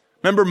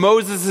 Remember,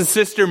 Moses'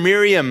 sister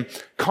Miriam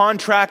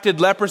contracted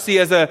leprosy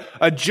as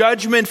a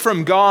judgment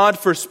from God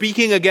for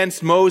speaking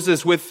against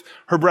Moses with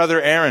her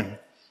brother Aaron.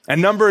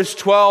 And Numbers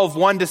 12,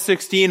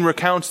 1-16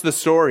 recounts the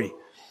story.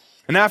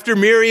 And after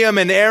Miriam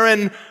and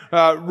Aaron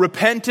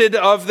repented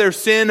of their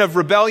sin of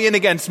rebellion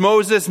against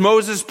Moses,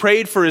 Moses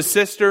prayed for his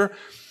sister.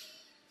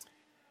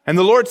 And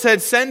the Lord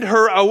said, send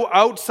her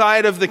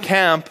outside of the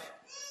camp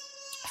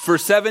for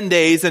 7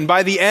 days. And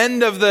by the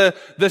end of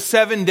the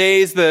 7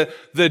 days, the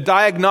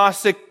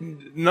diagnostic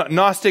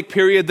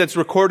period that's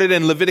recorded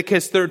in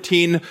Leviticus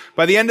 13,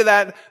 by the end of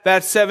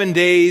that 7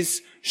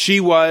 days, she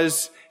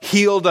was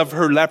healed of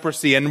her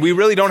leprosy. And we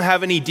really don't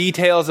have any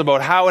details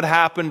about how it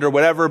happened or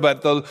whatever,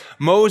 but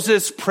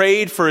Moses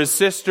prayed for his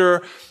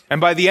sister, and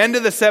by the end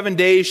of the 7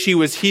 days, she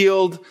was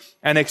healed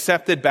and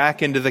accepted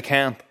back into the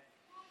camp.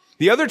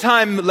 The other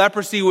time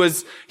leprosy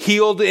was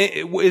healed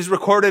is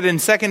recorded in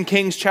 2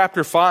 Kings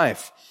chapter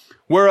 5,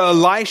 where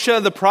Elisha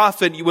the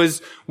prophet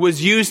was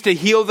used to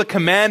heal the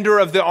commander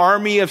of the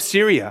army of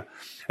Syria.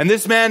 And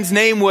this man's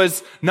name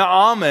was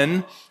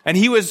Naaman, and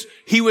he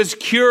was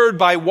cured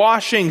by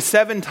washing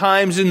 7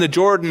 times in the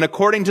Jordan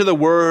according to the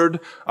word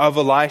of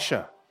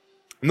Elisha.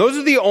 And those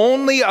are the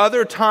only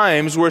other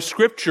times where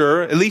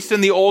Scripture, at least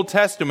in the Old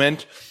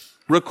Testament,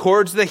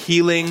 records the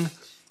healing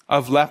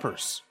of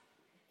lepers.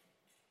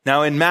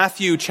 Now in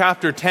Matthew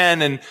chapter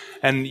 10,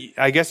 and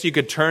I guess you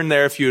could turn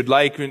there if you'd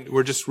like,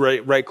 we're just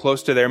right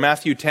close to there.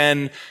 Matthew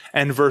 10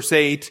 and verse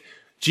 8,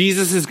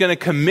 Jesus is going to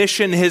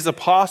commission his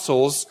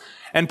apostles.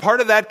 And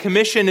part of that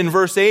commission in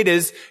verse 8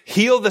 is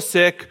heal the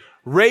sick,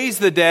 raise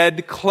the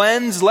dead,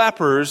 cleanse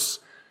lepers,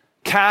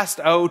 cast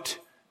out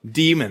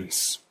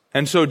demons.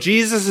 And so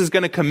Jesus is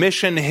going to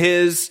commission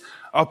his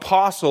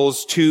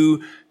apostles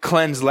to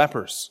cleanse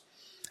lepers.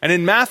 And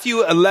in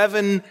Matthew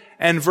 11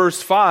 and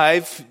verse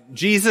 5,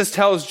 Jesus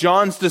tells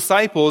John's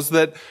disciples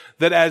that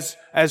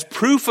as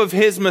proof of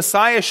his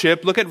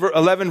messiahship, look at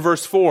 11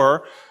 verse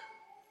 4,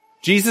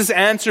 Jesus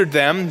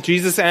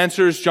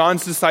answers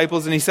John's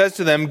disciples, and he says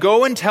to them,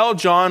 go and tell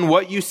John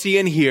what you see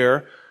and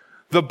hear.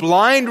 The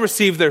blind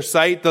receive their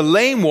sight, the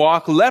lame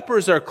walk,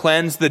 lepers are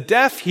cleansed, the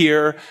deaf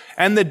hear,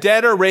 and the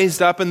dead are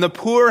raised up, and the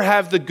poor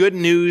have the good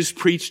news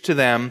preached to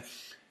them.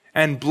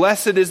 And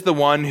blessed is the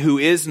one who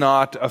is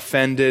not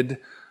offended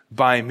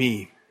by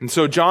me. And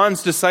so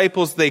John's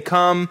disciples, they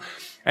come,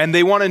 and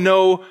they want to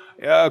know,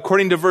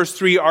 according to verse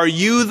 3, are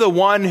you the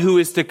one who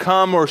is to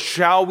come, or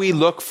shall we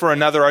look for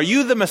another? Are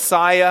you the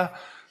Messiah?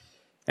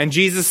 And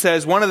Jesus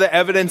says one of the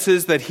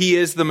evidences that he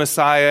is the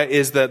Messiah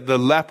is that the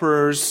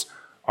lepers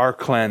are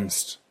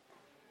cleansed.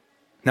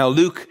 Now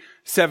Luke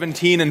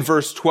 17 and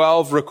verse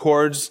 12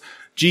 records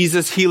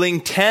Jesus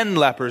healing 10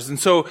 lepers. And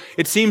so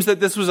it seems that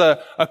this was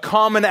a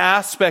common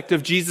aspect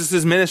of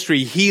Jesus'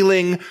 ministry,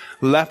 healing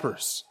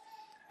lepers.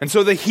 And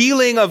so the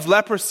healing of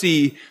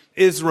leprosy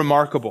is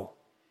remarkable.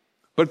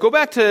 But go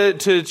back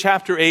to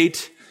chapter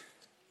 8.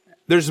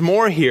 There's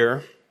more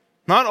here.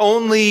 Not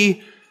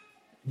only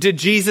did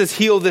Jesus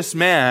heal this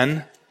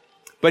man,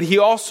 but he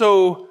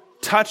also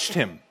touched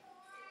him.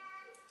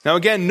 Now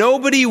again,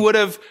 nobody would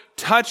have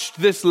touched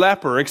this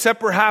leper, except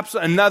perhaps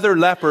another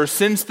leper,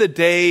 since the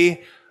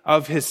day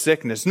of his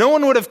sickness. No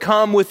one would have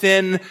come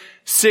within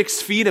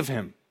 6 feet of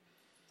him.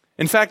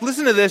 In fact,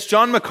 listen to this.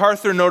 John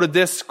MacArthur noted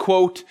this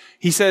quote.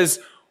 He says,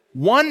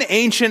 one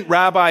ancient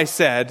rabbi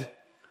said,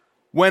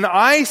 when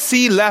I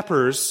see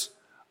lepers,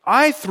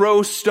 I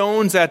throw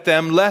stones at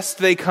them lest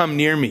they come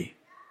near me.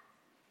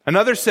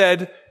 Another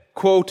said,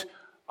 quote,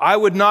 I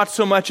would not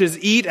so much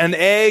as eat an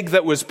egg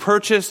that was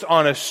purchased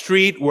on a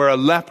street where a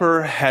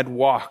leper had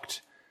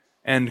walked.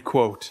 End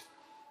quote.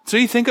 So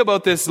you think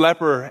about this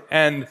leper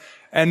and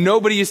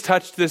nobody has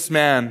touched this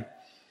man.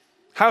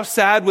 How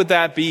sad would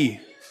that be?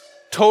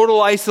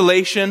 Total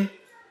isolation.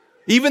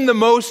 Even the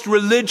most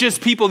religious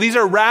people, these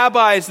are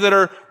rabbis that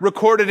are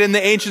recorded in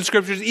the ancient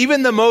scriptures,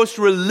 even the most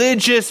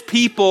religious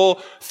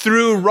people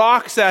threw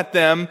rocks at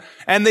them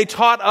and they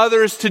taught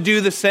others to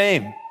do the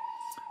same.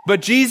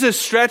 But Jesus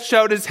stretched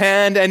out his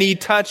hand and he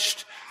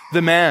touched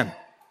the man.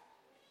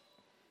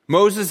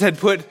 Moses had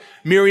put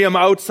Miriam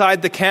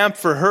outside the camp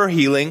for her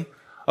healing.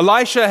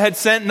 Elisha had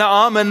sent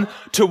Naaman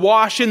to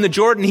wash in the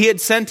Jordan. He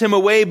had sent him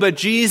away, but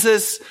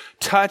Jesus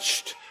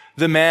touched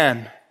the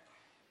man.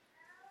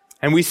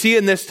 And we see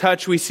in this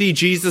touch, we see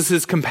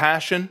Jesus'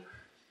 compassion.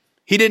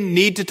 He didn't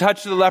need to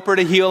touch the leper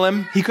to heal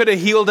him. He could have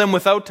healed him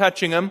without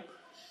touching him.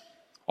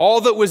 All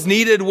that was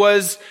needed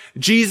was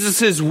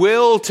Jesus'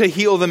 will to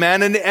heal the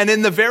man. And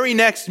in the very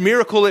next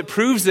miracle, it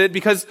proves it,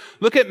 because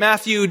look at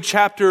Matthew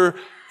chapter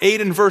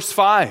 8 and verse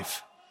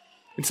 5.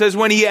 It says,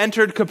 when he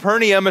entered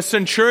Capernaum, a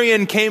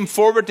centurion came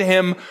forward to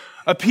him,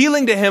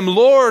 appealing to him,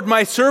 "Lord,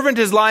 my servant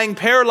is lying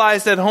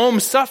paralyzed at home,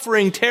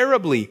 suffering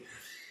terribly."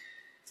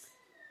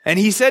 And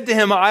he said to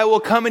him, "I will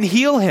come and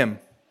heal him."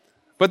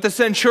 But the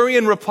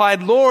centurion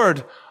replied,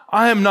 "Lord,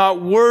 I am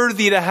not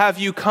worthy to have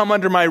you come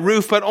under my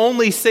roof, but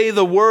only say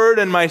the word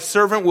and my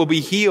servant will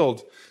be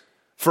healed.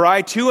 For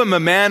I too am a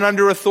man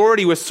under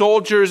authority with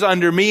soldiers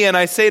under me, and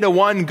I say to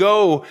one,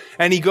 'Go,'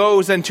 and he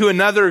goes, and to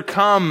another,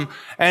 'Come,'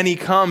 and he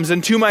comes,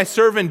 and to my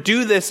servant,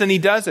 'Do this,' and he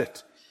does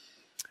it."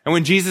 And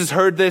when Jesus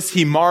heard this,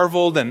 he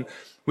marveled, and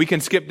we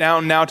can skip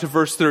down now to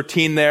verse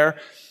 13 there.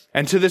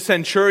 And to the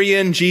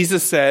centurion,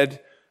 Jesus said,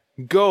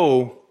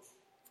 "Go,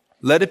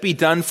 let it be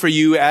done for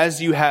you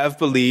as you have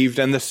believed,"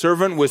 and the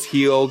servant was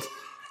healed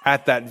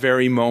at that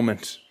very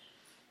moment.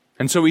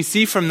 And so we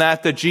see from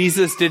that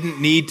Jesus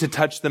didn't need to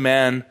touch the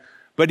man,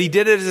 but he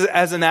did it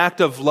as an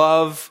act of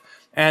love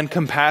and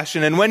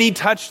compassion. And when he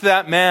touched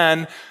that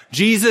man,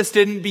 Jesus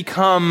didn't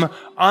become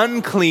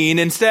unclean.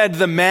 Instead,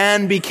 the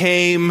man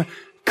became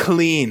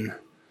clean.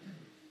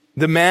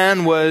 The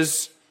man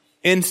was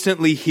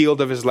instantly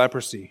healed of his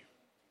leprosy.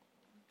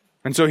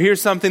 And so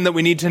here's something that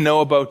we need to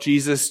know about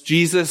Jesus.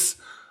 Jesus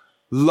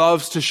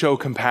loves to show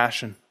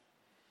compassion.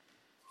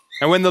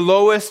 And when the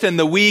lowest and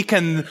the weak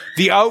and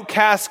the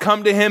outcasts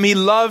come to him, he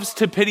loves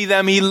to pity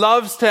them. He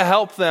loves to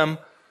help them.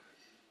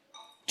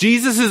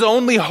 Jesus is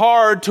only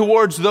hard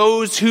towards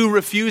those who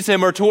refuse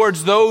him or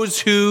towards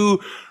those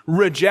who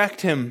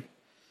reject him.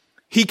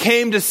 He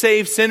came to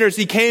save sinners.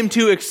 He came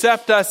to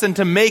accept us and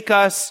to make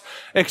us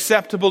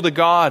acceptable to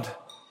God.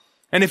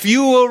 And if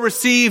you will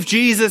receive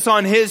Jesus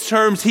on his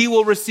terms, he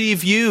will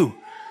receive you.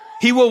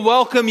 He will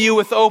welcome you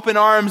with open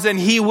arms and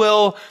he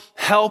will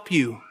help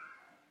you.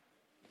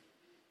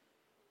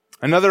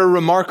 Another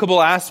remarkable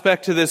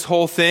aspect to this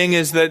whole thing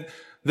is that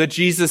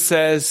Jesus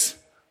says,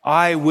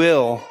 "I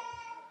will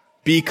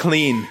be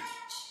clean.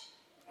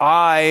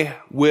 I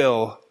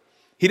will."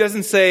 He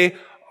doesn't say,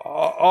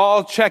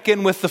 "I'll check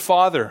in with the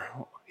Father."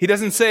 He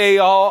doesn't say,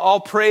 I'll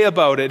pray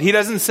about it. He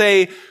doesn't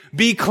say,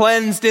 "Be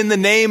cleansed in the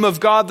name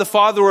of God the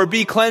Father," or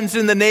 "Be cleansed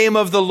in the name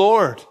of the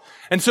Lord."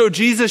 And so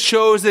Jesus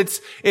shows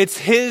it's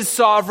his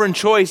sovereign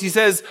choice. He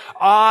says,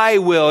 "I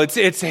will."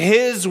 It's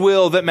his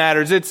will that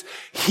matters.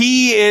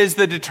 He is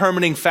the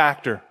determining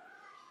factor.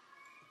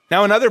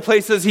 Now, in other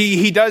places,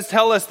 he does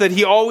tell us that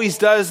he always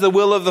does the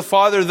will of the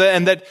Father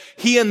and that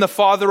he and the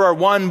Father are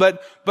one.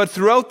 But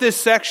throughout this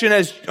section,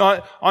 as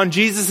on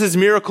Jesus'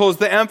 miracles,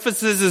 the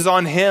emphasis is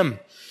on him.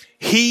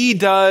 He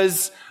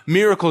does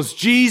miracles.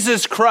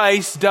 Jesus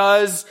Christ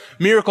does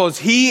miracles.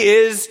 He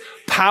is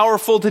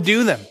powerful to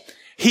do them.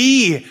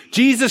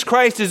 Jesus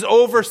Christ, is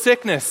over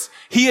sickness.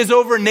 He is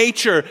over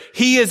nature.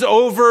 He is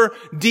over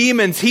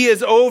demons. He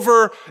is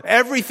over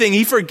everything.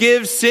 He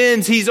forgives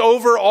sins. He's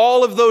over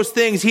all of those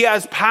things. He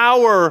has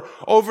power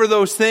over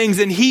those things,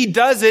 and he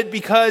does it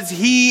because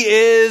he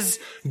is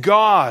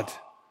God.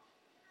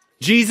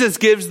 Jesus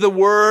gives the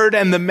word,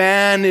 and the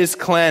man is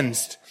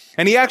cleansed.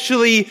 And he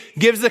actually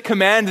gives a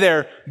command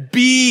there,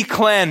 "Be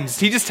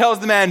cleansed." He just tells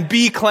the man,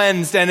 "Be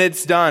cleansed," and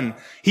it's done.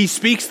 He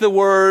speaks the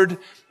word,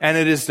 and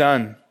it is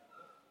done.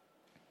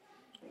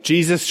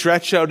 Jesus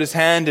stretched out his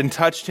hand and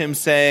touched him,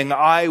 saying,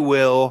 "I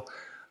will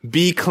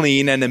be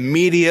clean." And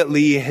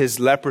immediately his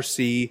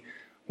leprosy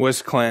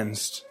was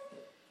cleansed.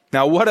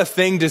 Now, what a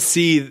thing to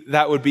see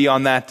that would be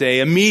on that day.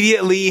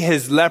 Immediately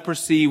his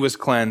leprosy was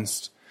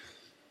cleansed.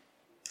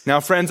 Now,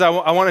 friends, I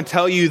want to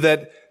tell you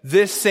that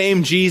this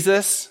same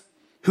Jesus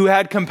who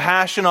had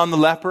compassion on the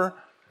leper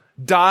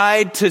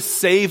died to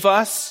save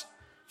us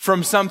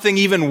from something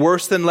even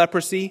worse than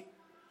leprosy.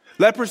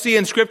 Leprosy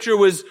in Scripture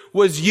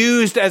was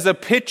used as a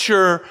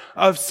picture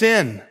of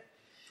sin.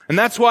 And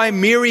that's why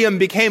Miriam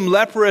became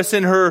leprous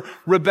in her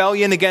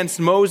rebellion against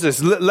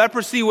Moses.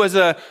 Leprosy was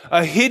a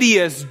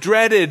hideous,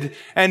 dreaded,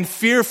 and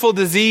fearful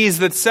disease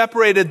that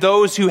separated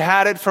those who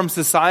had it from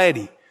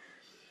society.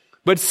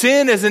 But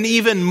sin is an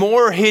even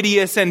more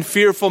hideous and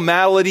fearful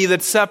malady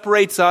that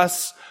separates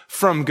us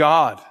from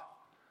God.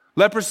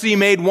 Leprosy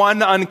made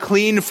one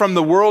unclean from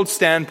the world's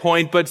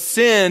standpoint, but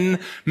sin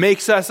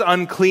makes us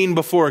unclean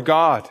before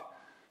God.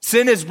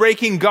 Sin is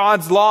breaking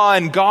God's law,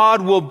 and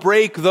God will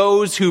break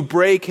those who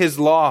break his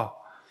law.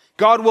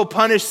 God will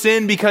punish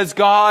sin because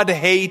God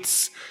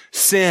hates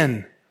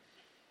sin.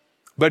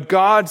 But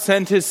God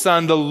sent his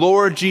Son, the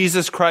Lord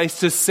Jesus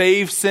Christ, to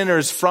save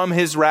sinners from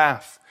his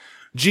wrath.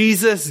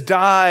 Jesus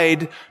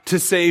died to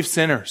save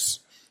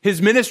sinners.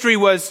 His ministry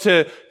was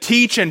to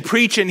teach and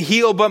preach and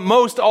heal, but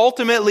most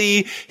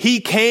ultimately, he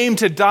came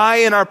to die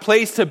in our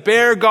place to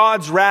bear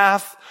God's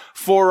wrath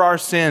for our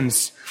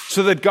sins,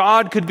 so that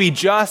God could be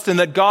just and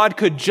that God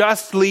could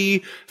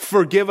justly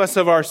forgive us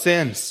of our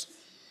sins.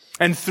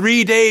 And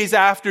 3 days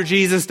after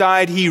Jesus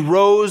died, he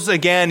rose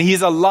again.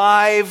 He's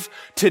alive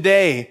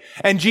today.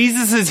 And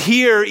Jesus is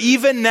here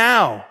even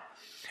now.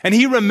 And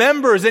he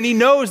remembers and he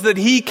knows that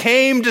he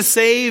came to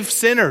save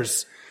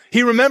sinners.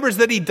 He remembers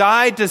that he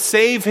died to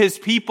save his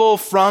people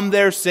from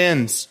their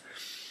sins.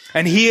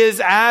 And he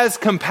is as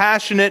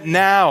compassionate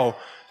now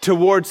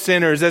towards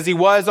sinners as he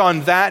was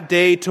on that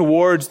day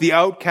towards the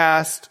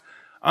outcast,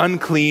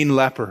 unclean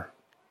leper.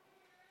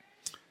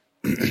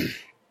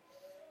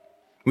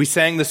 We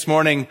sang this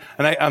morning,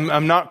 and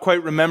I'm not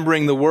quite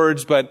remembering the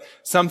words, but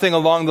something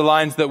along the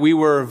lines that we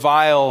were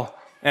vile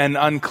and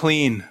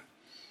unclean.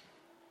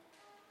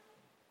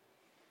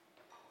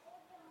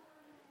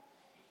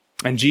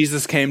 And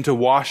Jesus came to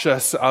wash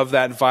us of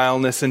that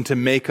vileness and to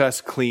make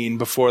us clean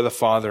before the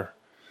Father.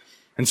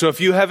 And so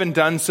if you haven't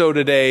done so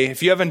today,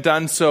 if you haven't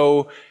done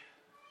so,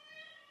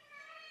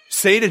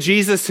 say to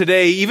Jesus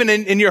today, even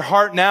in your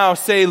heart now,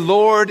 say,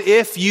 Lord,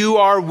 if you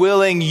are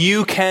willing,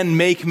 you can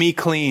make me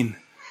clean.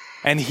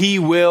 And he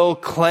will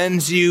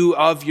cleanse you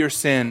of your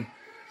sin.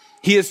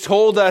 He has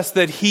told us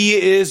that he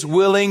is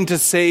willing to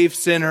save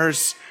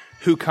sinners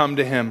who come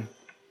to him.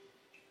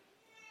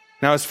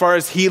 Now, as far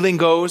as healing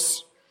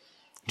goes,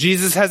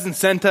 Jesus hasn't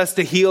sent us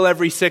to heal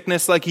every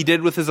sickness like he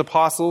did with his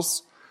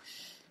apostles.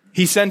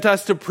 He sent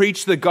us to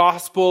preach the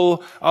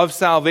gospel of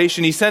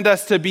salvation. He sent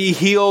us to be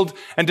healed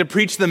and to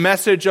preach the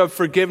message of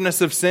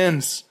forgiveness of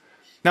sins.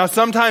 Now,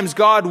 sometimes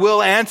God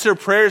will answer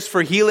prayers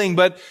for healing,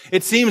 but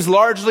it seems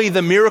largely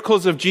the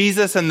miracles of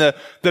Jesus and the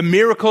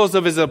miracles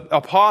of his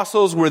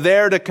apostles were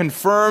there to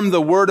confirm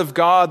the word of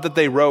God that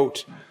they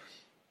wrote.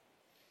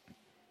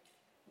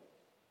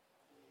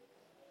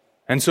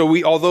 And so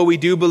although we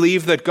do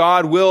believe that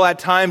God will at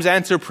times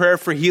answer prayer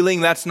for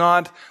healing, that's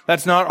not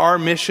our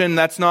mission.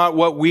 That's not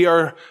what we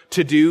are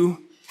to do.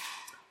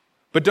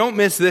 But don't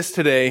miss this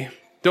today.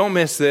 Don't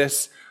miss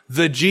this.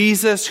 The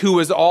Jesus who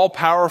is all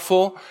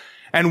powerful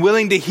and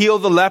willing to heal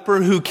the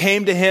leper who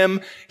came to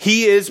him,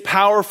 he is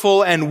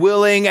powerful and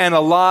willing and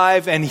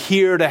alive and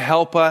here to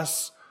help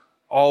us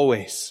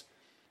always.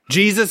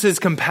 Jesus is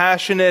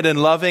compassionate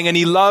and loving, and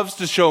he loves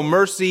to show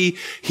mercy.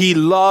 He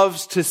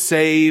loves to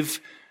save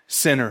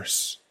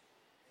sinners.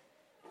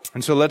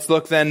 And so let's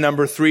look then,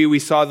 number 3, we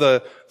saw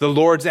the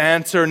Lord's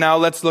answer. Now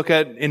let's look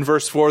at, in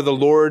verse 4, the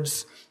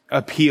Lord's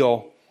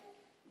appeal.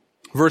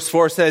 Verse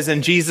 4 says,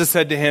 and Jesus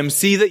said to him,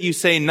 see that you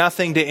say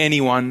nothing to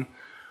anyone,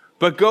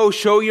 but go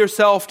show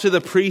yourself to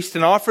the priest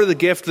and offer the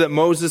gift that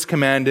Moses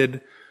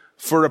commanded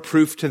for a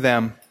proof to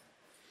them.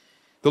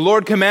 The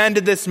Lord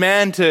commanded this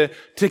man to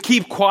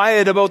keep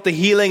quiet about the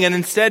healing and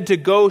instead to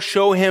go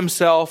show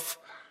himself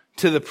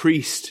to the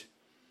priest.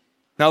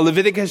 Now,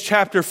 Leviticus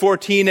chapter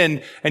 14,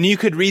 and you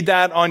could read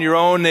that on your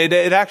own.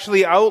 It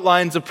actually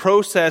outlines a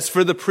process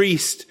for the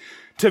priest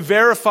to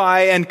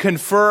verify and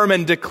confirm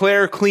and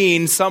declare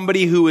clean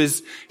somebody who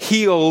is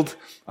healed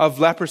of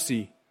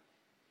leprosy.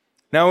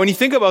 Now, when you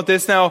think about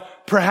this, now,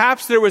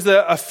 perhaps there was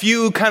a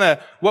few kind of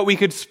what we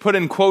could put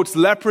in quotes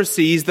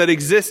leprosies that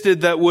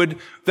existed that would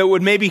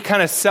maybe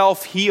kind of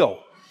self-heal.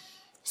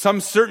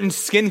 Some certain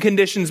skin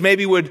conditions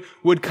maybe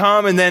would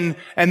come and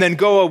then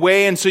go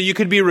away, and so you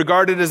could be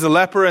regarded as a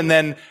leper, and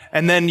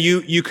then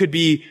you could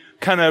be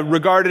kind of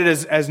regarded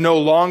as no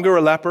longer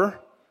a leper.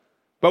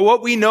 But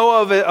what we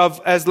know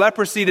of as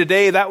leprosy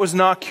today, that was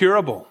not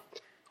curable.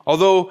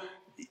 Although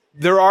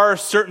there are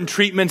certain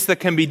treatments that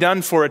can be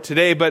done for it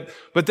today, but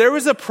there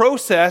was a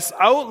process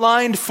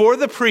outlined for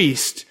the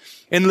priest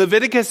in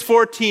Leviticus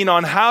 14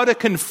 on how to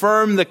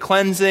confirm the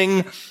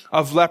cleansing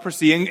of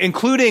leprosy,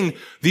 including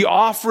the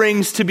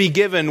offerings to be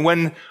given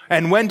when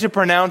to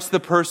pronounce the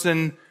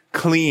person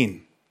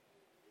clean.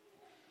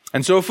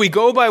 And so if we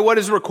go by what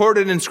is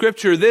recorded in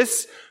Scripture,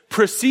 this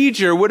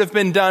procedure would have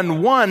been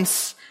done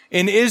once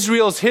in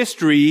Israel's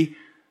history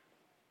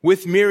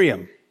with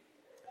Miriam.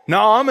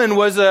 Naaman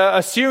was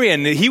a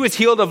Syrian. He was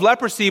healed of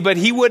leprosy, but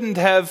he wouldn't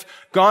have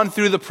gone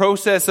through the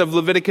process of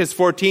Leviticus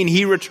 14.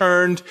 He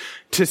returned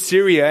to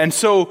Syria. And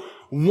so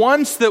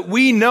once that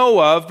we know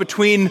of,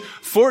 between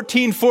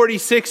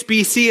 1446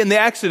 BC in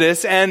the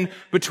Exodus and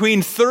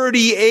between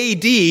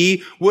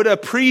 30 AD, would a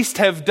priest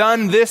have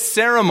done this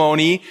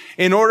ceremony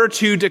in order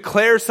to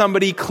declare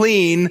somebody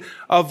clean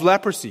of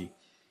leprosy.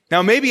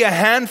 Now, maybe a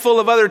handful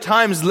of other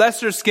times,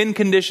 lesser skin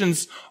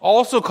conditions,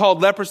 also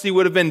called leprosy,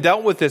 would have been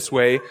dealt with this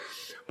way.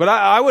 But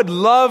I would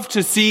love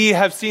to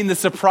have seen the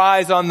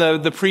surprise on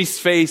the priest's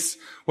face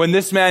when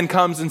this man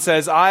comes and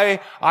says, I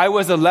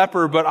was a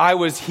leper, but I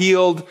was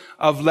healed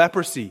of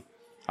leprosy.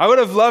 I would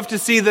have loved to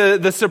see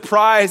the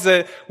surprise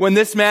when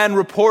this man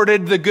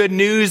reported the good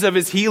news of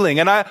his healing.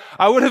 And I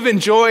would have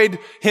enjoyed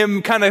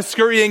him kind of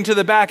scurrying to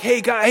the back.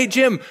 Hey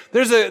Jim,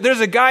 there's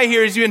a guy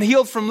here who's been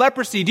healed from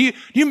leprosy. Do you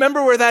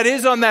remember where that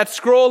is on that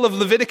scroll of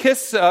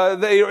Leviticus?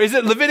 Is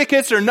it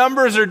Leviticus or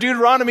Numbers or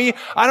Deuteronomy?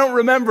 I don't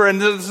remember.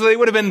 And so they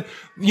would have been,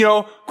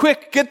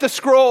 quick, get the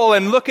scroll,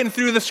 and looking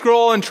through the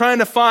scroll and trying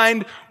to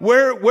find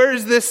where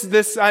is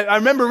this. I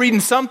remember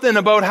reading something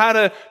about how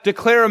to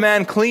declare a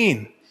man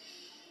clean.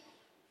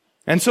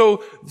 And so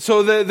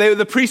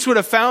the priest would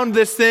have found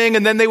this thing,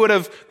 and then they would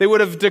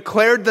have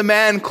declared the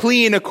man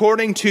clean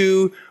according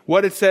to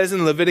what it says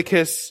in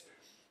Leviticus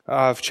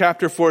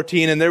chapter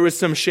 14. And there was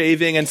some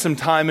shaving and some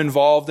time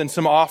involved and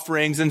some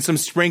offerings and some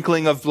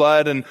sprinkling of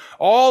blood, and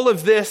all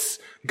of this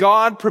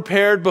God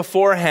prepared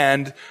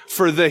beforehand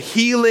for the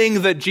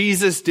healing that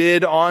Jesus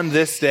did on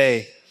this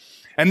day.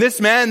 And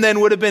this man then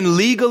would have been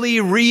legally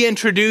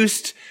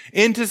reintroduced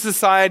into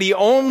society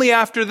only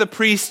after the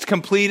priest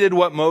completed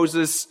what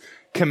Moses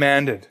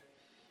commanded.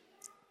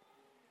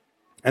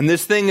 And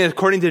this thing,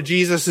 according to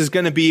Jesus, is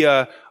going to be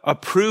a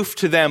proof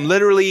to them,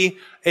 literally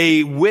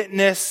a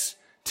witness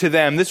to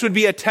them. This would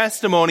be a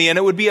testimony, and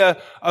it would be a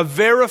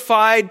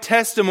verified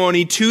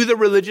testimony to the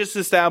religious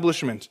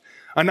establishment.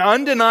 An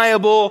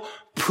undeniable,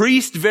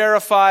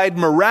 priest-verified,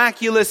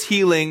 miraculous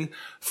healing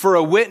for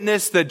a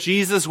witness that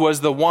Jesus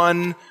was the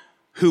one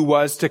who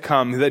was to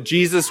come, that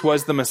Jesus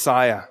was the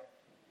Messiah.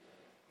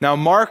 Now,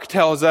 Mark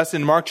tells us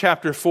in Mark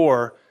chapter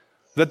 4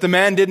 that the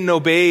man didn't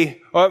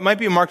obey, or it might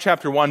be in Mark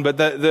chapter 1, but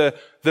the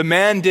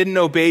man didn't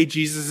obey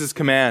Jesus'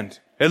 command.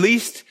 At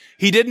least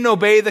he didn't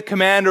obey the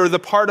command or the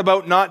part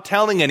about not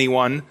telling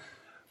anyone.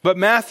 But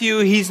Matthew,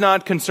 he's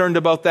not concerned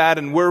about that,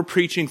 and we're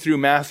preaching through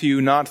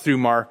Matthew, not through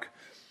Mark.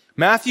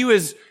 Matthew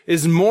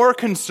is more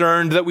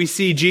concerned that we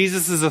see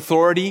Jesus'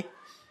 authority.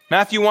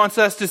 Matthew wants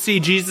us to see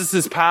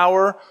Jesus'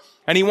 power,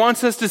 and he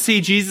wants us to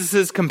see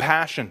Jesus'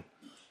 compassion.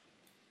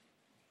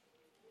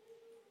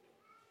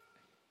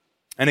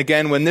 And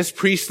again, when this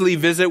priestly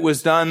visit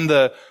was done,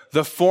 the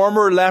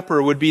former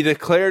leper would be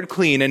declared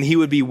clean, and he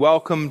would be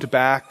welcomed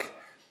back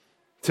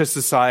to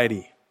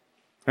society.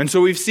 And so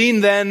we've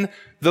seen then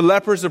the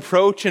leper's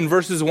approach in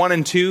verses 1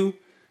 and 2,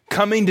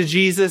 coming to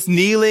Jesus,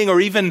 kneeling,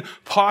 or even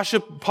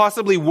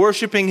possibly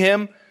worshiping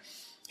him.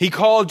 He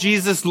called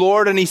Jesus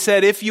Lord, and he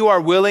said, "If you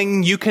are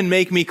willing, you can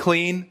make me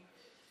clean."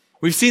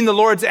 We've seen the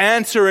Lord's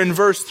answer in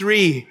verse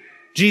 3.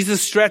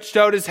 Jesus stretched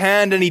out his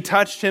hand and he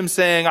touched him,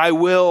 saying, "I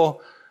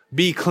will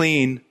be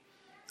clean."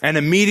 And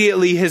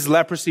immediately his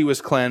leprosy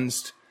was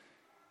cleansed.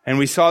 And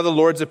we saw the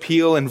Lord's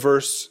appeal in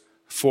verse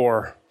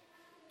 4.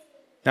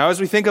 Now, as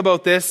we think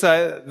about this,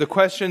 the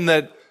question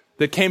that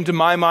came to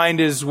my mind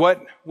is,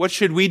 what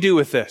should we do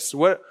with this?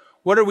 What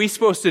are we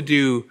supposed to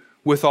do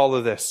with all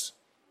of this?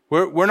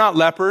 We're not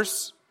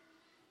lepers.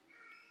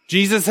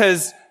 Jesus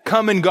has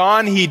come and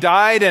gone. He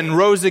died and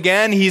rose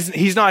again.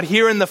 He's not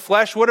here in the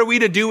flesh. What are we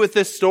to do with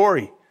this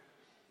story?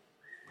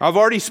 I've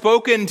already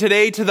spoken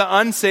today to the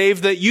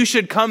unsaved that you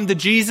should come to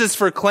Jesus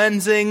for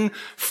cleansing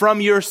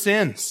from your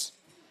sins.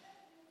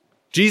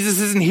 Jesus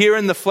isn't here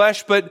in the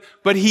flesh, but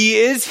he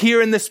is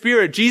here in the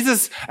spirit.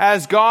 Jesus,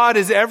 as God,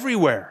 is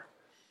everywhere.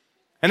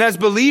 And as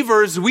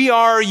believers, we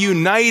are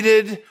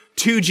united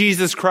to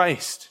Jesus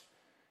Christ.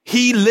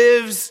 He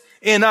lives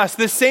in us.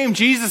 This same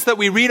Jesus that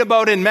we read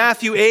about in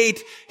Matthew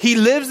 8, he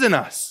lives in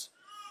us.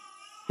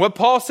 What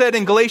Paul said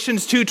in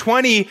Galatians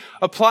 2:20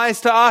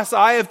 applies to us.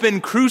 I have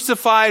been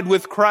crucified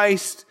with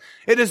Christ.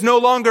 It is no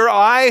longer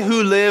I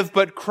who live,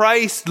 but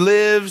Christ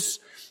lives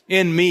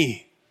in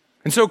me.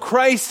 And so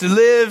Christ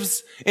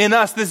lives in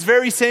us, this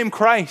very same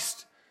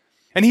Christ.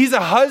 And he's a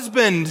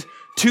husband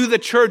to the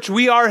church.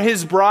 We are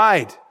his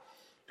bride.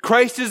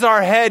 Christ is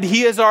our head.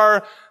 He is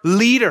our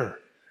leader.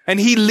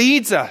 And he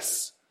leads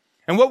us.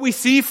 And what we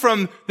see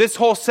from this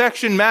whole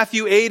section,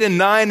 Matthew 8 and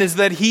 9, is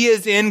that he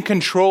is in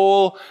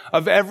control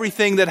of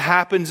everything that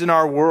happens in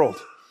our world.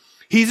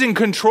 He's in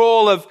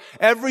control of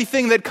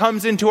everything that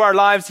comes into our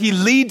lives. He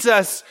leads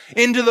us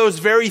into those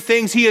very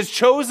things. He has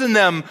chosen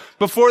them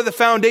before the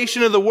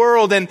foundation of the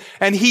world, and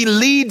he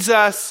leads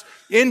us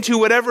into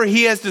whatever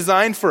he has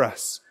designed for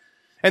us.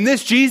 And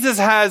this Jesus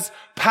has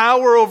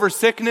power over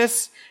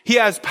sickness. He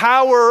has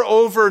power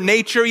over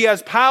nature. He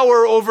has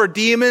power over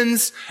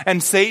demons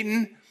and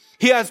Satan.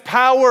 He has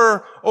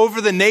power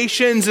over the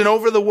nations and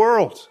over the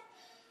world.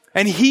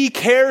 And he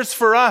cares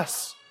for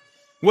us.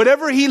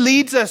 Whatever he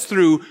leads us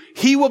through,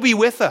 he will be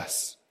with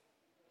us.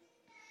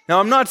 Now,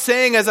 I'm not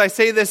saying as I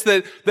say this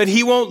that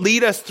he won't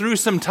lead us through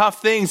some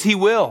tough things. He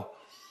will.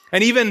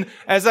 And even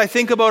as I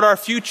think about our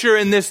future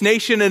in this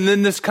nation and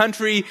in this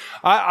country,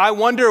 I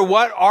wonder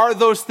what are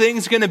those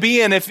things going to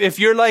be? And if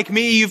you're like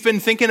me, you've been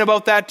thinking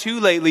about that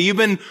too lately. You've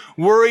been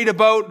worried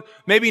about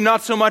maybe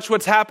not so much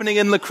what's happening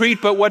in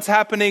Lacrete, but what's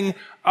happening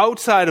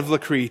outside of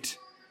Lacrete.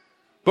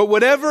 But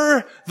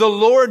whatever the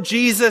Lord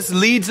Jesus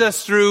leads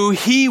us through,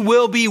 he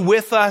will be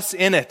with us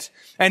in it.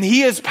 And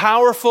he is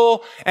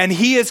powerful and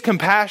he is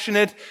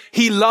compassionate.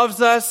 He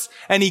loves us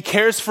and he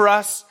cares for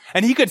us.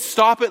 And he could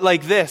stop it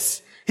like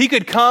this. He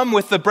could come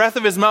with the breath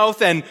of his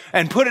mouth and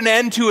put an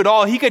end to it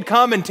all. He could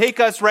come and take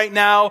us right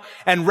now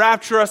and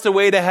rapture us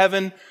away to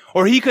heaven.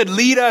 Or he could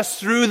lead us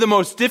through the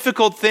most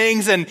difficult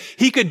things, and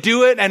he could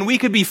do it and we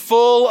could be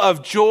full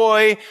of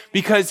joy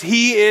because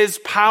he is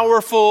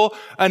powerful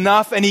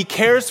enough and he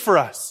cares for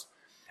us.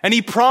 And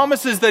he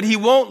promises that he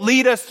won't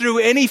lead us through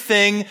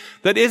anything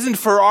that isn't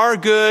for our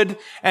good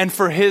and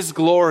for his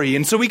glory.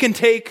 And so we can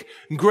take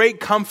great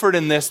comfort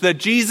in this, that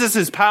Jesus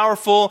is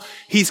powerful,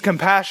 he's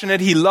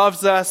compassionate, he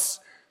loves us,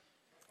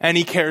 and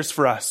he cares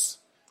for us.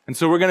 And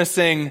so we're going to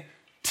sing,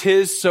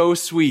 "'Tis So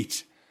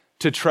Sweet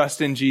to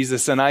Trust in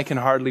Jesus," and I can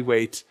hardly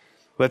wait.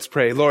 Let's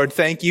pray. Lord,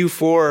 thank you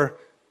for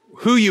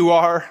who you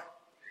are.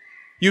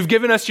 You've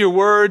given us your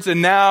words,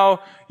 and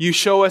now you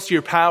show us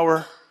your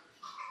power.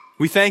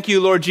 We thank you,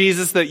 Lord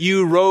Jesus, that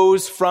you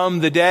rose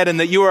from the dead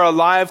and that you are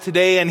alive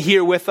today and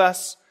here with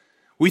us.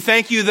 We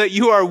thank you that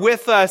you are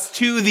with us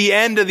to the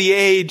end of the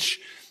age,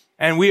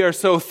 and we are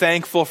so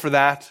thankful for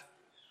that.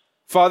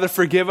 Father,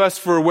 forgive us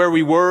for where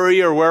we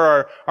worry or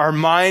where our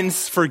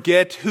minds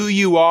forget who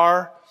you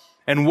are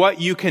and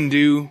what you can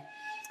do.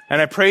 And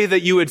I pray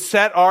that you would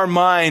set our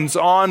minds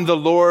on the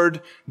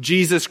Lord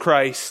Jesus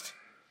Christ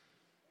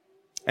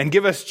and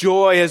give us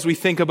joy as we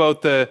think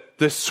about the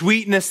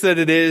sweetness that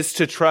it is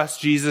to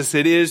trust Jesus.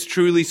 It is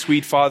truly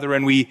sweet, Father,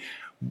 and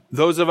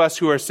those of us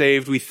who are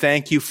saved, we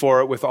thank you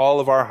for it with all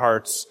of our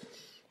hearts.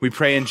 We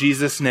pray in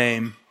Jesus'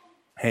 name.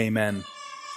 Amen.